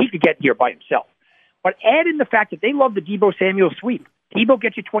 he could get here by himself. But add in the fact that they love the Deebo Samuel sweep. Deebo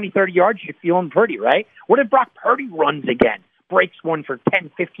gets you 20, 30 yards, you're feeling pretty, right? What if Brock Purdy runs again, breaks one for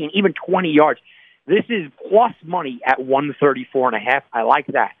 10, 15, even 20 yards? This is plus money at 134.5. I like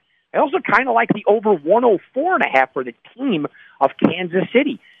that. I also kind of like the over 104.5 for the team of Kansas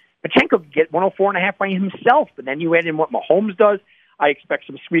City. Pacheco could get 104.5 by himself, but then you add in what Mahomes does. I expect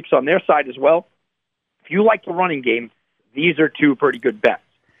some sweeps on their side as well. If you like the running game, these are 2 pretty good bets.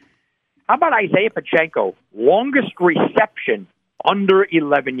 How about Isaiah Pacheco? Longest reception under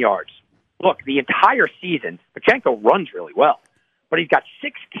 11 yards. Look, the entire season, Pacheco runs really well, but he's got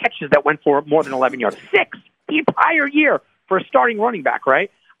 6 catches that went for more than 11 yards. 6 the entire year for a starting running back,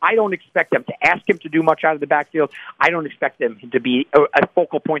 right? I don't expect them to ask him to do much out of the backfield. I don't expect them to be a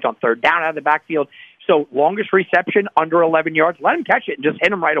focal point on third down out of the backfield. So longest reception, under 11 yards, let him catch it and just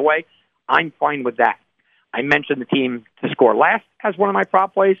hit him right away. I'm fine with that. I mentioned the team to score last as one of my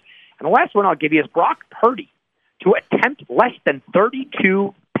prop plays. And the last one I'll give you is Brock Purdy to attempt less than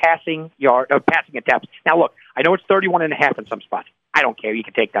 32 passing attempts. Now, look, I know it's 31.5 in some spots. I don't care. You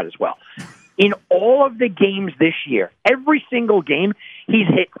can take that as well. In all of the games this year, every single game, he's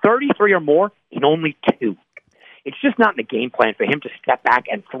hit 33 or more in only 2. It's just not in the game plan for him to step back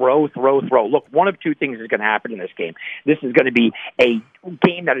and throw. Look, one of 2 things is going to happen in this game. This is going to be a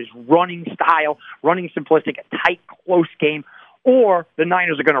game that is running style, running simplistic, a tight, close game, or the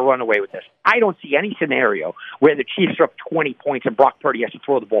Niners are going to run away with this. I don't see any scenario where the Chiefs are up 20 points and Brock Purdy has to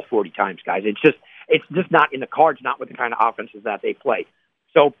throw the ball 40 times, guys. It's just not in the cards, not with the kind of offenses that they play.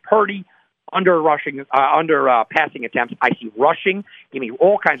 So Purdy, under passing attempts. I see rushing. Give me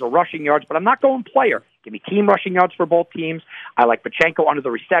all kinds of rushing yards, but I'm not going player. Give me team rushing yards for both teams. I like Pacheco under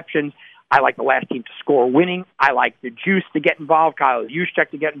the receptions. I like the last team to score winning. I like the juice to get involved, Kyle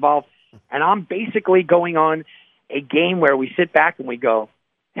Juszczyk to get involved. And I'm basically going on a game where we sit back and we go,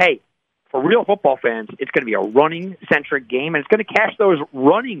 hey, for real football fans, it's going to be a running-centric game, and it's going to cash those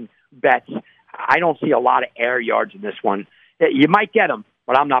running bets. I don't see a lot of air yards in this one. You might get them,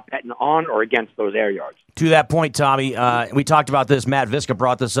 but I'm not betting on or against those air yards. To that point, Tommy, we talked about this. Matt Visca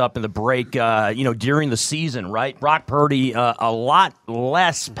brought this up in the break, during the season, right? Brock Purdy, a lot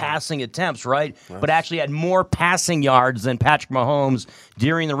less passing attempts, right? But actually had more passing yards than Patrick Mahomes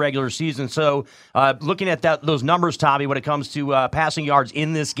during the regular season. So looking at those numbers, Tommy, when it comes to passing yards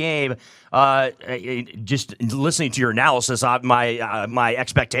in this game, just listening to your analysis, my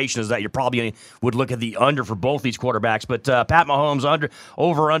expectation is that you probably would look at the under for both these quarterbacks. But Pat Mahomes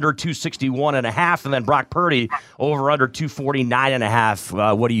over under 261.5, and then Brock Purdy over under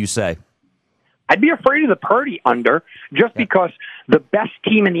 249.5. What do you say? I'd be afraid of the Purdy under just because the best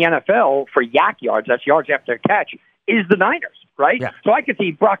team in the NFL for yak yards, that's yards after a catch, is the Niners, right? Yeah. So I could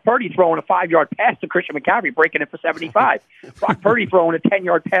see Brock Purdy throwing a 5-yard pass to Christian McCaffrey, breaking it for 75. Brock Purdy throwing a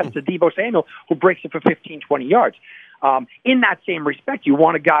 10-yard pass to Deebo Samuel, who breaks it for 15, 20 yards. In that same respect, you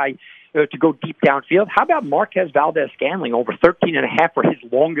want a guy to go deep downfield. How about Marquez Valdez-Scantling over 13.5 for his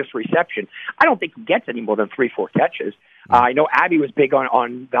longest reception? I don't think he gets any more than 3-4 catches. I know Abby was big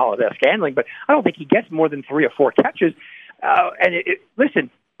on Valdez-Scantling, but I don't think he gets more than 3 or 4 catches. Listen,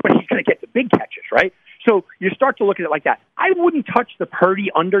 but he's going to get the big catches, right? So you start to look at it like that. I wouldn't touch the Purdy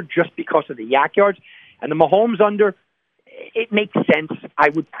under just because of the yak yards. And the Mahomes under, it makes sense. I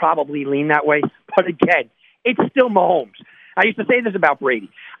would probably lean that way. But again, it's still Mahomes. I used to say this about Brady.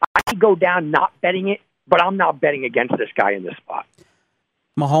 I could go down not betting it, but I'm not betting against this guy in this spot.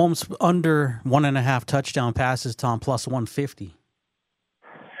 Mahomes under 1.5 touchdown passes, Tom, plus 150.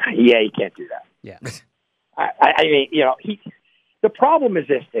 Yeah, you can't do that. Yeah. I mean, the problem is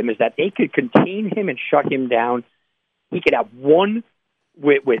this, Tim, is that they could contain him and shut him down. He could have one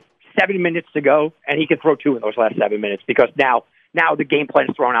with 7 minutes to go, and he could throw 2 in those last 7 minutes because now the game plan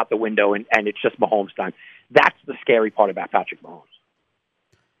is thrown out the window, and it's just Mahomes' time. That's the scary part about Patrick Mahomes.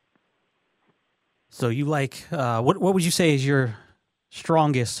 So you like what would you say is your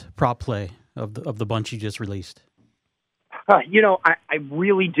strongest prop play of the bunch you just released? I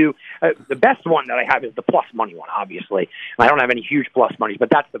really do. The best one that I have is the plus money one, obviously. I don't have any huge plus monies, but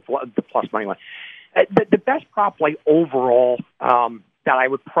that's the plus money one. The best prop play overall that I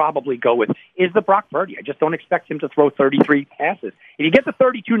would probably go with is the Brock Purdy. I just don't expect him to throw 33 passes. If you get the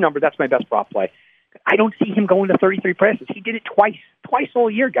 32 number, that's my best prop play. I don't see him going to 33 passes. He did it twice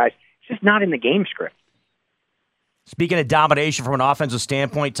all year, guys. It's just not in the game script. Speaking of domination from an offensive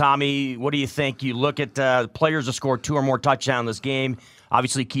standpoint, Tommy, what do you think? You look at players that scored 2 or more touchdowns in this game.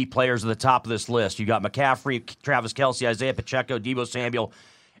 Obviously, key players at the top of this list. You got McCaffrey, Travis Kelce, Isaiah Pacheco, Deebo Samuel,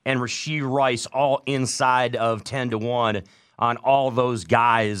 and Rashee Rice all inside of 10-1 on all those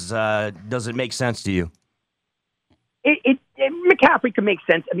guys. Does it make sense to you? McCaffrey can make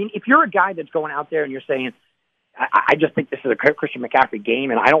sense. I mean, if you're a guy that's going out there and you're saying, I just think this is a Christian McCaffrey game,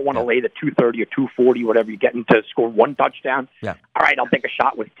 and I don't want to lay the 230 or 240, whatever you're getting to score 1 touchdown. Yeah. All right, I'll take a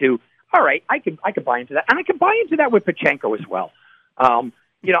shot with 2. All right, I could buy into that, and I could buy into that with Pacheco as well. I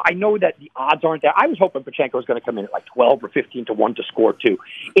know that the odds aren't there. I was hoping Pacheco was going to come in at like 12 or 15-1 to score 2.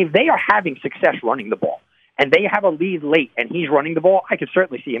 If they are having success running the ball, and they have a lead late, and he's running the ball, I could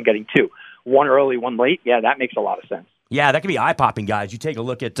certainly see him getting 2. 1 early, 1 late. Yeah, that makes a lot of sense. Yeah, that could be eye-popping, guys. You take a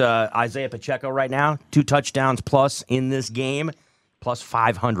look at Isaiah Pacheco right now, 2 touchdowns plus in this game, plus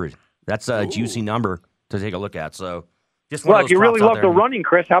 500. That's a juicy number to take a look at. So, just one of those if you really props out love the there. running,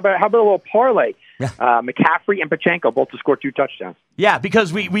 Chris, how about a little parlay? McCaffrey and Pacheco both to score 2 touchdowns. Yeah,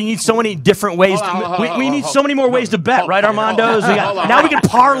 because we need so many different ways. We need so many more ways to bet, right, Armando? Now we can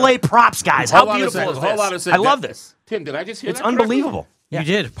parlay props, guys. How beautiful is this? Hold on a second. I love this. Tim, did I just hear It's that unbelievable. Yeah. You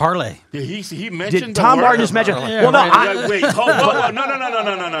did parlay. Did he mentioned Did Tom Martin just mention? Well, no. Wait, hold on.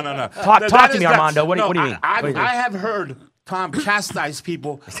 No. Talk to me, Armando. What do you mean? I have heard Tom chastise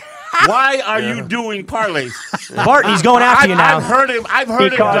people. Why are you doing parlays? Bart, he's going after you now. I've heard him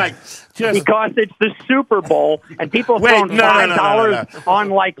like because it's the Super Bowl and people are throwing $5 on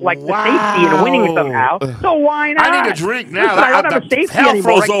like the safety and winning somehow. So why not? I need a drink now. Listen, I don't have a safety hell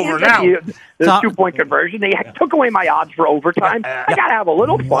anymore. froze over now. The 2-point conversion. They took away my odds for overtime. I got to have a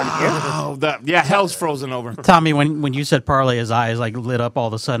little fun here. Hell's frozen over. Tommy, when you said parlay, his eyes like lit up all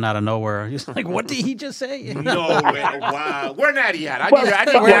of a sudden out of nowhere. He's like, "What did he just say?" No way! Wow, where Natty at? I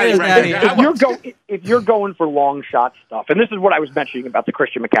Where is Natty? If you're going for long shot stuff, and this is what I was mentioning about the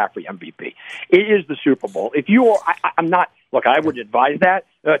Christian McCaffrey MVP, it is the Super Bowl. If you are, I'm not. Look, I would advise that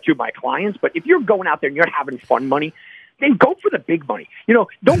to my clients, but if you're going out there and you're having fun money, then go for the big money.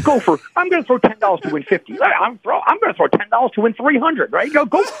 Don't go for, I'm going to throw $10 to win 50. I'm going to throw $10 to win 300, right?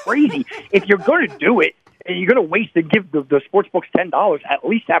 Go crazy. If you're going to do it and you're going to waste and give the sports books $10, at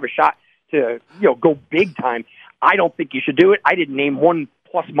least have a shot to, go big time. I don't think you should do it. I didn't name one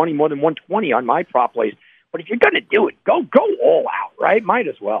plus money more than 120 on my prop plays. But if you're going to do it, go all out, right? Might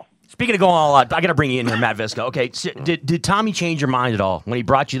as well. Speaking of going all out, I got to bring you in here, Matt Visca. Okay, so did Tommy change your mind at all when he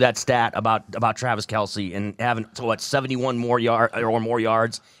brought you that stat about Travis Kelce and having 71 more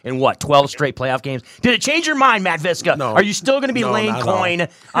yards in 12 straight playoff games? Did it change your mind, Matt Visca? No. Are you still going to be laying coin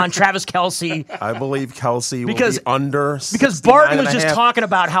on Travis Kelce? I believe Kelce will be under. Because Barton was just talking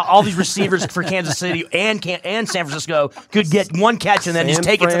about how all these receivers for Kansas City and San Francisco could get one catch and then just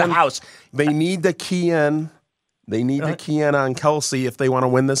take it to the house. They need to key in They need to key in on Kelsey if they want to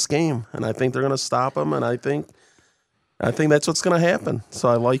win this game, and I think they're going to stop him. And I think that's what's going to happen. So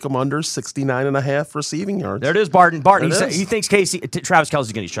I like him under 69.5 receiving yards. There it is, Barton. He thinks Travis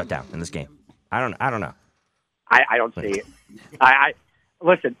Kelce's going to get shut down in this game. I don't know. I don't see it. I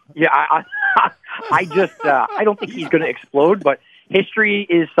listen. Yeah, I don't think he's going to explode. But history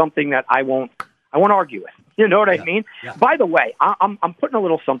is something that I won't argue with. You know what I mean? Yeah. By the way, I'm putting a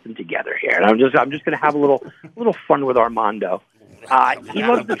little something together here, and I'm just going to have a little fun with Armando. He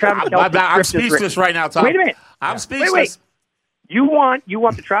loves the Travis Kelce. I'm speechless right now, Tom. Wait a minute. I'm speechless. Wait. You want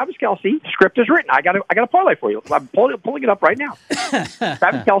the Travis Kelce script is written. I got a parlay for you. I'm pulling it up right now.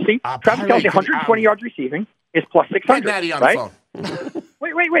 Travis Kelce, 120 yards receiving is plus 600. Daddy on right? the phone.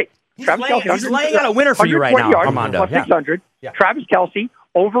 Wait. Travis Kelce, he's laying out a winner for you right now, yards, Armando. Plus 600. Yeah. Travis Kelce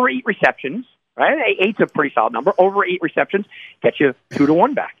over 8 receptions. Right, 8's a pretty solid number. Over 8 receptions gets you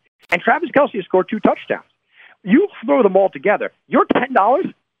 2-1 back. And Travis Kelce has scored 2 touchdowns. You throw them all together, your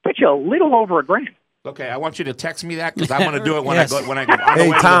 $10 gets you a little over $1,000. Okay, I want you to text me that because I'm going to do it when Yes. I go.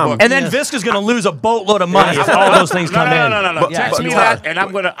 Hey, Tom. And then Visca's going to lose a boatload of money if all those things come in. No. Text me that, and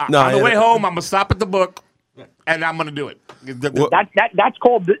I'm going to on the way home. I'm going to stop at the book, and I'm going to do it. That's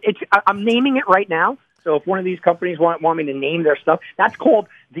called. I'm naming it right now. So if one of these companies want me to name their stuff, that's called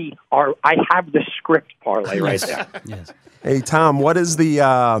I have the script parlay right there. Yes. Hey, Tom, what is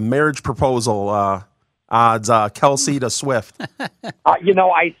the marriage proposal odds, Kelsey to Swift?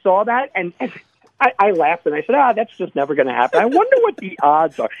 I saw that, and I laughed, and I said, that's just never going to happen. I wonder what the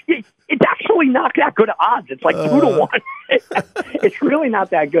odds are. It's actually not that good of odds. It's like 2-1. It's really not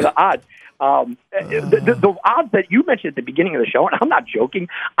that good of odds. The odds that you mentioned at the beginning of the show, and I'm not joking,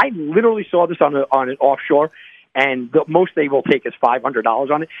 I literally saw this on an offshore, and the most they will take is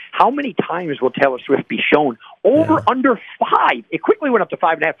 $500 on it. How many times will Taylor Swift be shown? Under 5. It quickly went up to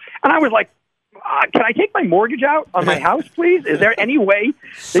 5.5, and I was like, can I take my mortgage out on my house, please? Is there any way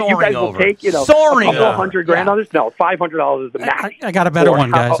that you guys will take, a couple $100,000 on this? No, $500 is the max. I got a better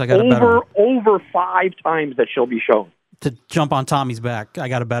one, guys. I got a better one. Over 5 times that she'll be shown. To jump on Tommy's back, I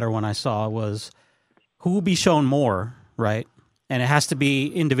got a better one I saw was who will be shown more, right? And it has to be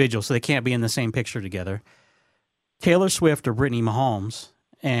individual, so they can't be in the same picture together. Taylor Swift or Brittany Mahomes,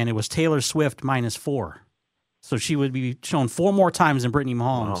 and it was Taylor Swift -4. So she would be shown 4 more times than Brittany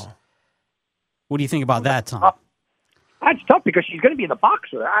Mahomes. Wow. What do you think about that, Tom? That's tough because she's going to be in the box.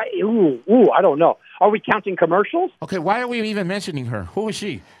 I don't know. Are we counting commercials? Okay, why are we even mentioning her? Who is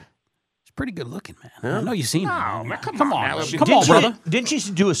she? Pretty good looking, man. Yeah. I know you've seen her. Man, come on, brother. Didn't she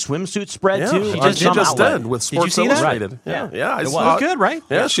do a swimsuit spread too? She just did with Sports Illustrated. Yeah, it was good, right?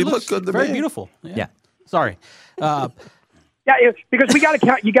 Yeah, she looked good to me. Very beautiful. Yeah. Sorry. Because we got to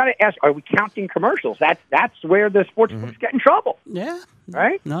count. You got to ask: are we counting commercials? That's where the sports books get in trouble. Yeah.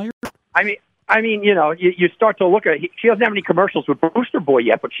 Right. No, you're. I mean, you start to look at. She doesn't have any commercials with Booster Boy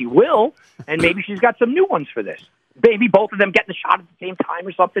yet, but she will, and maybe she's got some new ones for this. Maybe both of them getting the shot at the same time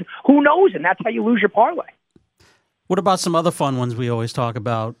or something. Who knows? And that's how you lose your parlay. What about some other fun ones we always talk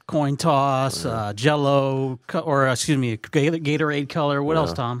about? Coin toss, Jello, or Gatorade color. What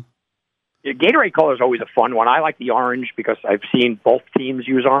else, Tom? Yeah, Gatorade color is always a fun one. I like the orange because I've seen both teams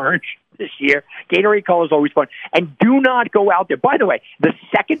use orange this year. Gatorade color is always fun. And do not go out there. By the way, the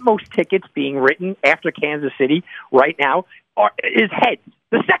second most tickets being written after Kansas City right now is heads.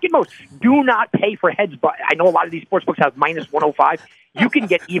 The second most. Do not pay for heads. But I know a lot of these sports books have -105. You can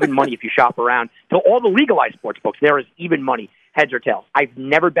get even money if you shop around. To all the legalized sports books, there is even money, heads or tails. I've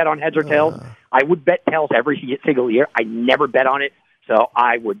never bet on heads or tails. I would bet tails every single year. I never bet on it. So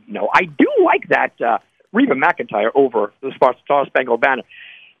I would know. I do like that Reba McEntire over the Star Spangled Banner.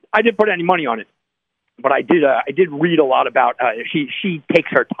 I didn't put any money on it, but I did read a lot about. She takes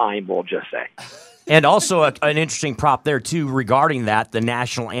her time. We'll just say. And also an interesting prop there, too, regarding that, the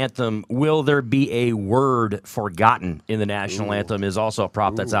national anthem. Will there be a word forgotten in the national anthem is also a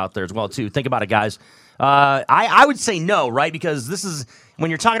prop that's out there as well, too. Think about it, guys. I would say no, right? Because this is, when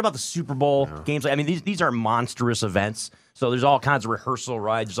you're talking about the Super Bowl games, I mean, these are monstrous events. So there's all kinds of rehearsal,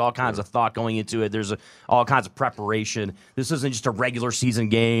 right? There's all kinds of thought going into it. There's all kinds of preparation. This isn't just a regular season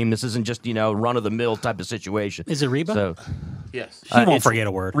game. This isn't just, run-of-the-mill type of situation. Is it Reba? So, yes. She won't forget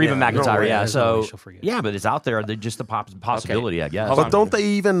a word. Reba McEntire, yeah. So, she'll forget. yeah, but it's out there. There's just the possibility, I guess. But don't they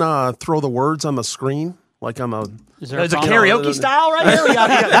even throw the words on the screen? Like on the... Is it karaoke style right here? We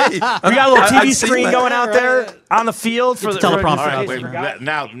got a little TV screen going out there on the field for the teleprompter. Right,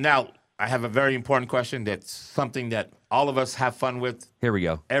 now, I have a very important question that's something that all of us have fun with. Here we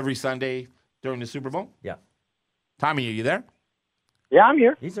go. Every Sunday during the Super Bowl. Yeah. Tommy, are you there? Yeah, I'm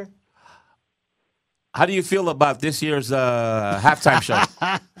here. He's there. How do you feel about this year's halftime show?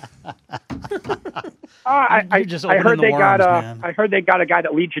 You're just I heard opening they the got worms, man. I heard they got a guy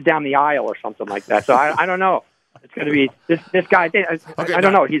that leads you down the aisle or something like that. So I don't know. It's going to be this guy. I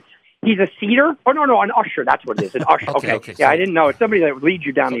don't know. He's a seater. Oh no, an usher. That's what it is. An usher. Okay. Yeah, I didn't know. It's somebody that leads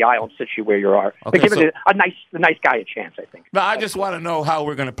you down the aisle and sits you where you are. Okay, They give it a nice guy a chance, I think. No, I just want to know how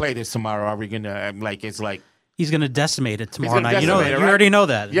we're going to play this tomorrow. Are we going to it's like? He's going to decimate it tomorrow gonna night. You know, decimate it, you right? already know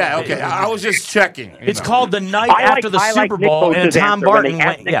that. Yeah, okay. I was just checking. It's called the night after the Super Bowl, and Tom Barton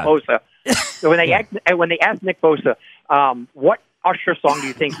went. Yeah. So when they asked Nick Bosa, what Usher song do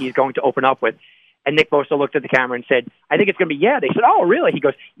you think he's going to open up with? And Nick Bosa looked at the camera and said, I think it's going to be Yeah. They said, oh, really? He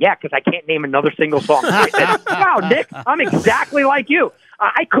goes, yeah, because I can't name another single song. I said, wow, Nick, I'm exactly like you.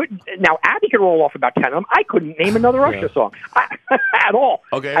 I couldn't. Now, Abby could roll off about 10 of them. I couldn't name another Usher song at all.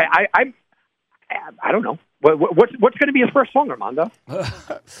 Okay. I don't know. What's going to be his first song, Armando?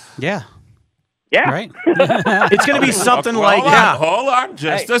 Yeah. Yeah. Right? It's going to be something Well, like hold on,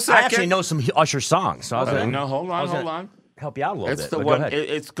 just a second. I actually know some Usher songs, so I was Okay, gonna, no, hold on. help you out a little It's bit. the but go one. ahead.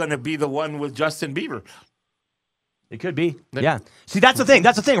 It's going to be the one with Justin Bieber. It could be. Yeah. See, that's the thing.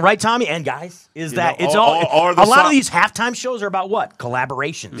 That's the thing, right, Tommy? And guys, is that it's or all the a lot song- of these halftime shows are about what?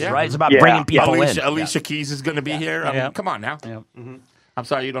 Collaborations, Yeah. right? It's about Yeah. bringing people in. Alicia Keys is going to be here. I mean, come on now. Yeah. I'm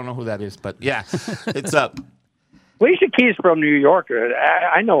sorry you don't know who that is, but yeah, it's up. Alicia Keys from New York.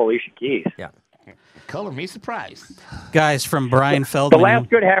 I know Alicia Keys. Yeah. Color me surprised. Guys, from Brian The Feldman. last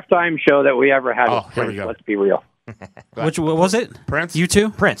good halftime show that we ever had was here we Prince, go. let's be real. What was it? Prince? You too?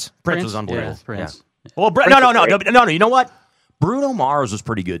 Prince was unbelievable. Yeah, Prince. Yeah. Well, no. You know what? Bruno Mars was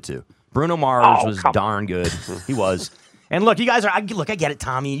pretty good too. Bruno Mars was darn good. He was. And look, you guys are. I get it,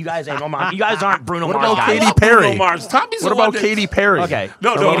 Tommy. You guys ain't. You guys aren't Bruno What Mars about guys. Katy Perry? Bruno Mars. Tommy's What the one about that- Katy Perry? Okay.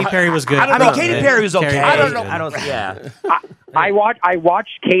 No, Katy Perry was good. I mean, Katy Perry was okay. Carrie I don't was know. good. Yeah. I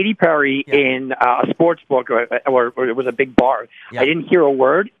watched Katy Perry in a sports book, or it was a big bar. Yeah. I didn't hear a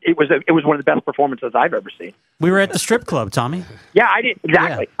word. It was one of the best performances I've ever seen. We were at the strip club, Tommy. Yeah, I did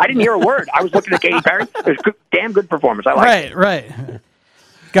exactly. Yeah. I didn't hear a word. I was looking at Katy Perry. It was damn good performance. I like it. Right.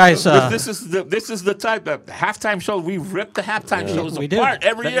 Guys, This is the type of halftime show. We rip the halftime shows we do. apart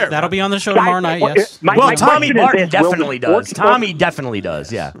every year. That'll be on the show tomorrow night, Guys, yes. my Tommy question is Barton this, will the definitely does. sports Tommy books- definitely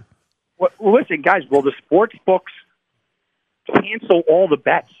does. Yeah. Well, listen, guys, will the sports books cancel all the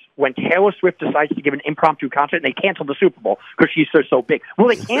bets when Taylor Swift decides to give an impromptu concert and they cancel the Super Bowl because she's so big? Will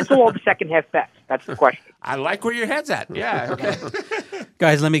they cancel all the second half bets? That's the question. I like where your head's at. Yeah. Okay.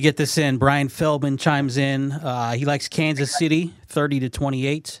 Guys, let me get this in. Brian Feldman chimes in. He likes Kansas City,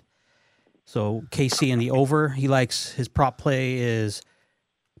 30-28. So KC in the over. He likes his prop play is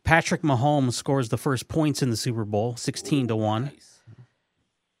Patrick Mahomes scores the first points in the Super Bowl, 16-1.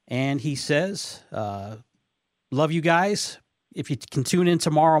 And he says, love you guys. If you can tune in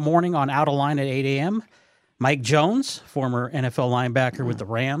tomorrow morning on Out of Line at 8 a.m., Mike Jones, former NFL linebacker with the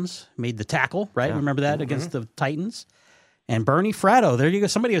Rams, made the tackle, right? Yeah. Remember that against the Titans? And Bernie Fratto, there you go.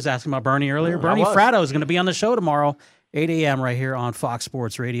 Somebody was asking about Bernie earlier. I Bernie was. Fratto is going to be on the show tomorrow, 8 a.m. right here on Fox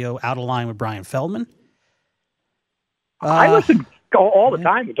Sports Radio, Out of Line with Brian Feldman. I listen all the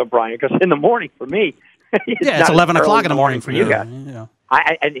time to Brian because in the morning for me, it's Yeah, it's not 11 early o'clock in the morning for you. guys. You know.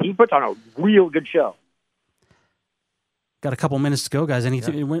 And he puts on a real good show. Got a couple minutes to go, guys.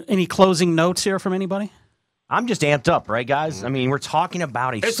 Any closing notes here from anybody? I'm just amped up, right, guys? I mean, we're talking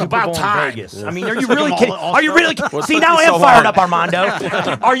about a It's Super about Bowl time. in Vegas. I mean, are you really kidding? Are you really? See, now I am so fired hard? up,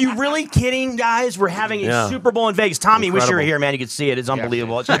 Armando. Are you really kidding, guys? We're having a Yeah. Super Bowl in Vegas. Tommy, wish you were Incredible. here, man. You could see it. It's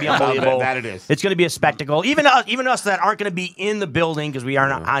unbelievable. It's going to be unbelievable. That it is. It's going to be a spectacle. Even us that aren't going to be in the building because we are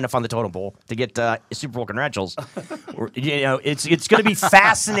not high enough on the totem pole to get Super Bowl credentials. It's going to be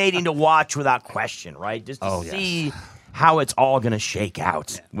fascinating to watch without question, right? Just to see how it's all going to shake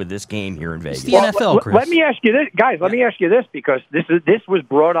out with this game here in Vegas. The NFL, Chris. Let me ask you this, guys. Let me ask you this because this was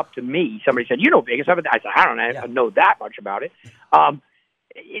brought up to me. Somebody said, "You know Vegas." I said, "I don't know that much about it."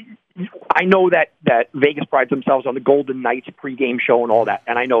 I know that Vegas prides themselves on the Golden Knights pregame show and all that,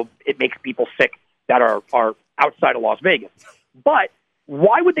 and I know it makes people sick that are outside of Las Vegas. But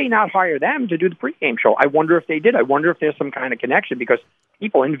why would they not hire them to do the pregame show? I wonder if they did. I wonder if there's some kind of connection because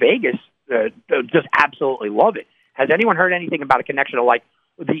people in Vegas just absolutely love it. Has anyone heard anything about a connection of like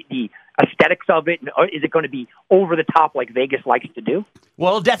the aesthetics of it? Is it going to be over the top like Vegas likes to do?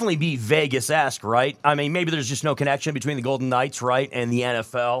 Well, it'll definitely be Vegas-esque, right? I mean, maybe there's just no connection between the Golden Knights, right, and the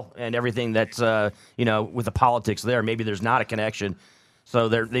NFL and everything that's, with the politics there. Maybe there's not a connection, so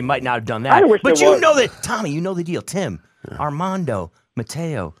they might not have done that. I wish But there you was. know that, Tommy, you know the deal. Tim, Armando,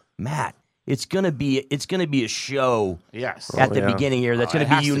 Mateo, Matt. It's gonna be a show Yes. at the yeah. beginning here that's it going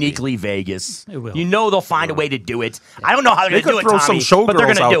to has be to be. uniquely Vegas. It will. You know they'll find a way to do it. I don't know how they're They going to do could it, throw Tommy, some but they're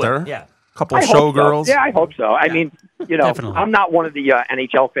showgirls going to do out there. it. Yeah. Couple I hope so. showgirls. Yeah, I hope so. I mean, Definitely. I'm not one of the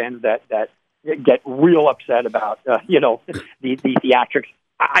NHL fans that get real upset about, the theatrics.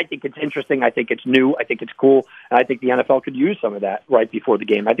 I think it's interesting. I think it's new. I think it's cool. And I think the NFL could use some of that right before the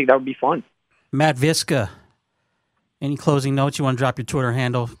game. I think that would be fun. Matt Viska, any closing notes? You want to drop your Twitter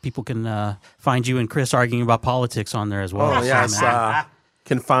handle? People can find you and Chris arguing about politics on there as well. Oh, yes.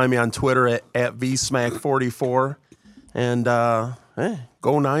 Can find me on Twitter at VSmack44. And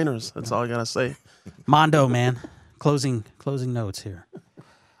go Niners. That's all I got to say. Mondo, man. Closing notes here.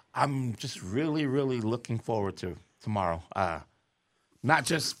 I'm just really, really looking forward to tomorrow. Not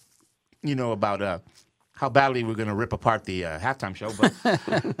just, about how badly we're going to rip apart the halftime show, but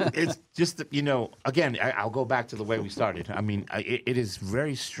it's just, again, I'll go back to the way we started. I mean, it is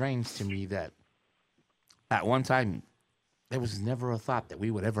very strange to me that at one time there was never a thought that we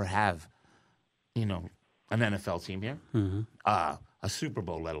would ever have, an NFL team here, a Super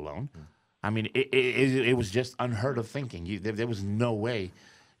Bowl, let alone. I mean, it was just unheard of thinking. There was no way,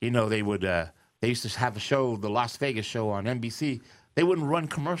 they would. They used to have a show, the Las Vegas show on NBC. They wouldn't run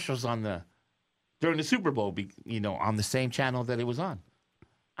commercials during the Super Bowl, on the same channel that it was on.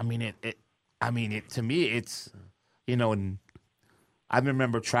 I mean, to me, it's, and I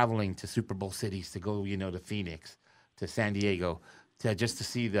remember traveling to Super Bowl cities to go, to Phoenix, to San Diego, just to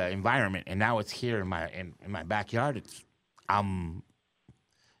see the environment. And now it's here in my backyard.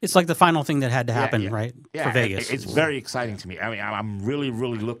 It's like the final thing that had to happen, right? Yeah, for Vegas. It's very exciting to me. I mean, I'm really,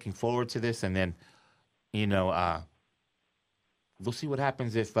 really looking forward to this. And then, we'll see what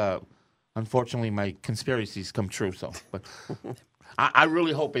happens if, unfortunately, my conspiracies come true. So, but I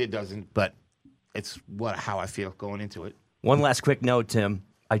really hope it doesn't. But it's how I feel going into it. One last quick note, Tim.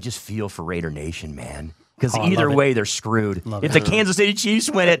 I just feel for Raider Nation, man. Because either way, they're screwed. If the Kansas City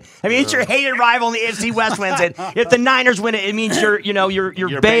Chiefs win it, I mean, it's your hated rival in the AFC West wins it. If the Niners win it, it means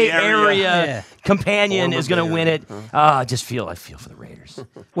your Bay Area companion is going to win it. I feel for the Raiders.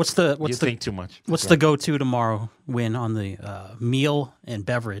 You think too much. What's the go-to tomorrow win on the meal and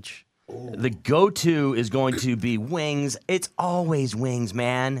beverage? The go-to is going to be wings. It's always wings,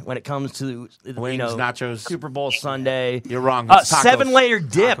 man. When it comes to wings, nachos, Super Bowl Sunday, you're wrong. 7-layer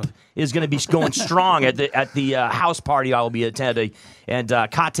dip is going to be going strong at the house party I will be attending, and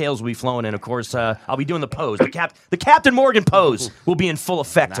cocktails will be flowing in. Of course, I'll be doing the pose. The Captain Morgan pose will be in full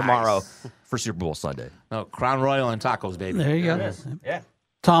effect tomorrow for Super Bowl Sunday. Oh, Crown Royal and tacos, baby. There you go. Yeah.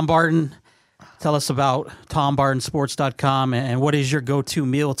 Tom Barton. Tell us about TomBartonSports.com and what is your go-to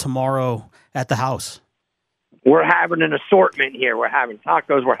meal tomorrow at the house? We're having an assortment here. We're having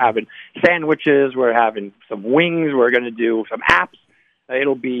tacos. We're having sandwiches. We're having some wings. We're going to do some apps.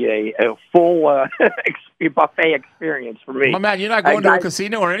 It'll be a full buffet experience for me. My man, you're not going to a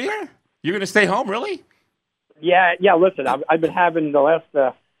casino or anywhere? You're going to stay home, really? Yeah. Listen, I've been having the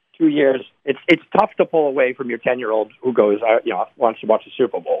last 2 years. It's tough to pull away from your 10-year-old who goes, wants to watch the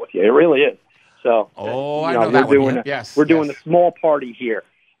Super Bowl with you. It really is. So, I know that one. We're doing a small party here,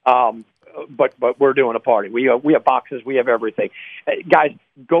 but we're doing a party. We have boxes. We have everything. Guys,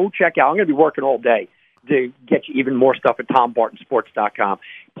 go check out. I'm going to be working all day to get you even more stuff at TomBartonSports.com.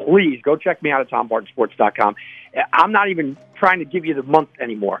 Please go check me out at TomBartonSports.com. I'm not even trying to give you the month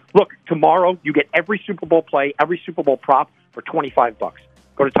anymore. Look, tomorrow you get every Super Bowl play, every Super Bowl prop for $25.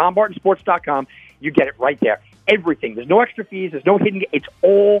 Go to TomBartonSports.com. You get it right there. Everything. There's no extra fees. There's no hidden. It's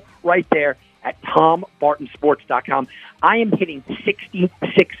all right there at TomBartonSports.com. I am hitting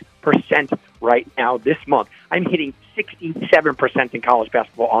 66% right now this month. I'm hitting 67% in college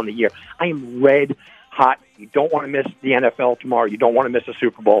basketball on the year. I am red hot. You don't want to miss the NFL tomorrow. You don't want to miss the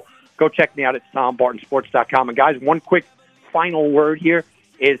Super Bowl. Go check me out at TomBartonSports.com. And guys, one quick final word here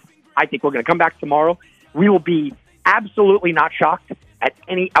is I think we're going to come back tomorrow. We will be absolutely not shocked at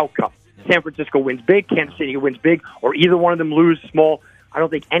any outcome. San Francisco wins big, Kansas City wins big, or either one of them lose small. I don't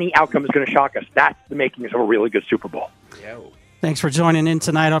think any outcome is going to shock us. That's the makings of a really good Super Bowl. Thanks for joining in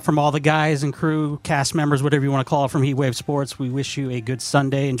tonight from all the guys and crew, cast members, whatever you want to call it, from Heatwave Sports. We wish you a good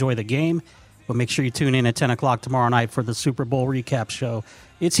Sunday. Enjoy the game. But make sure you tune in at 10 o'clock tomorrow night for the Super Bowl recap show.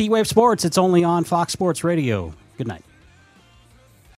 It's Heatwave Sports. It's only on Fox Sports Radio. Good night.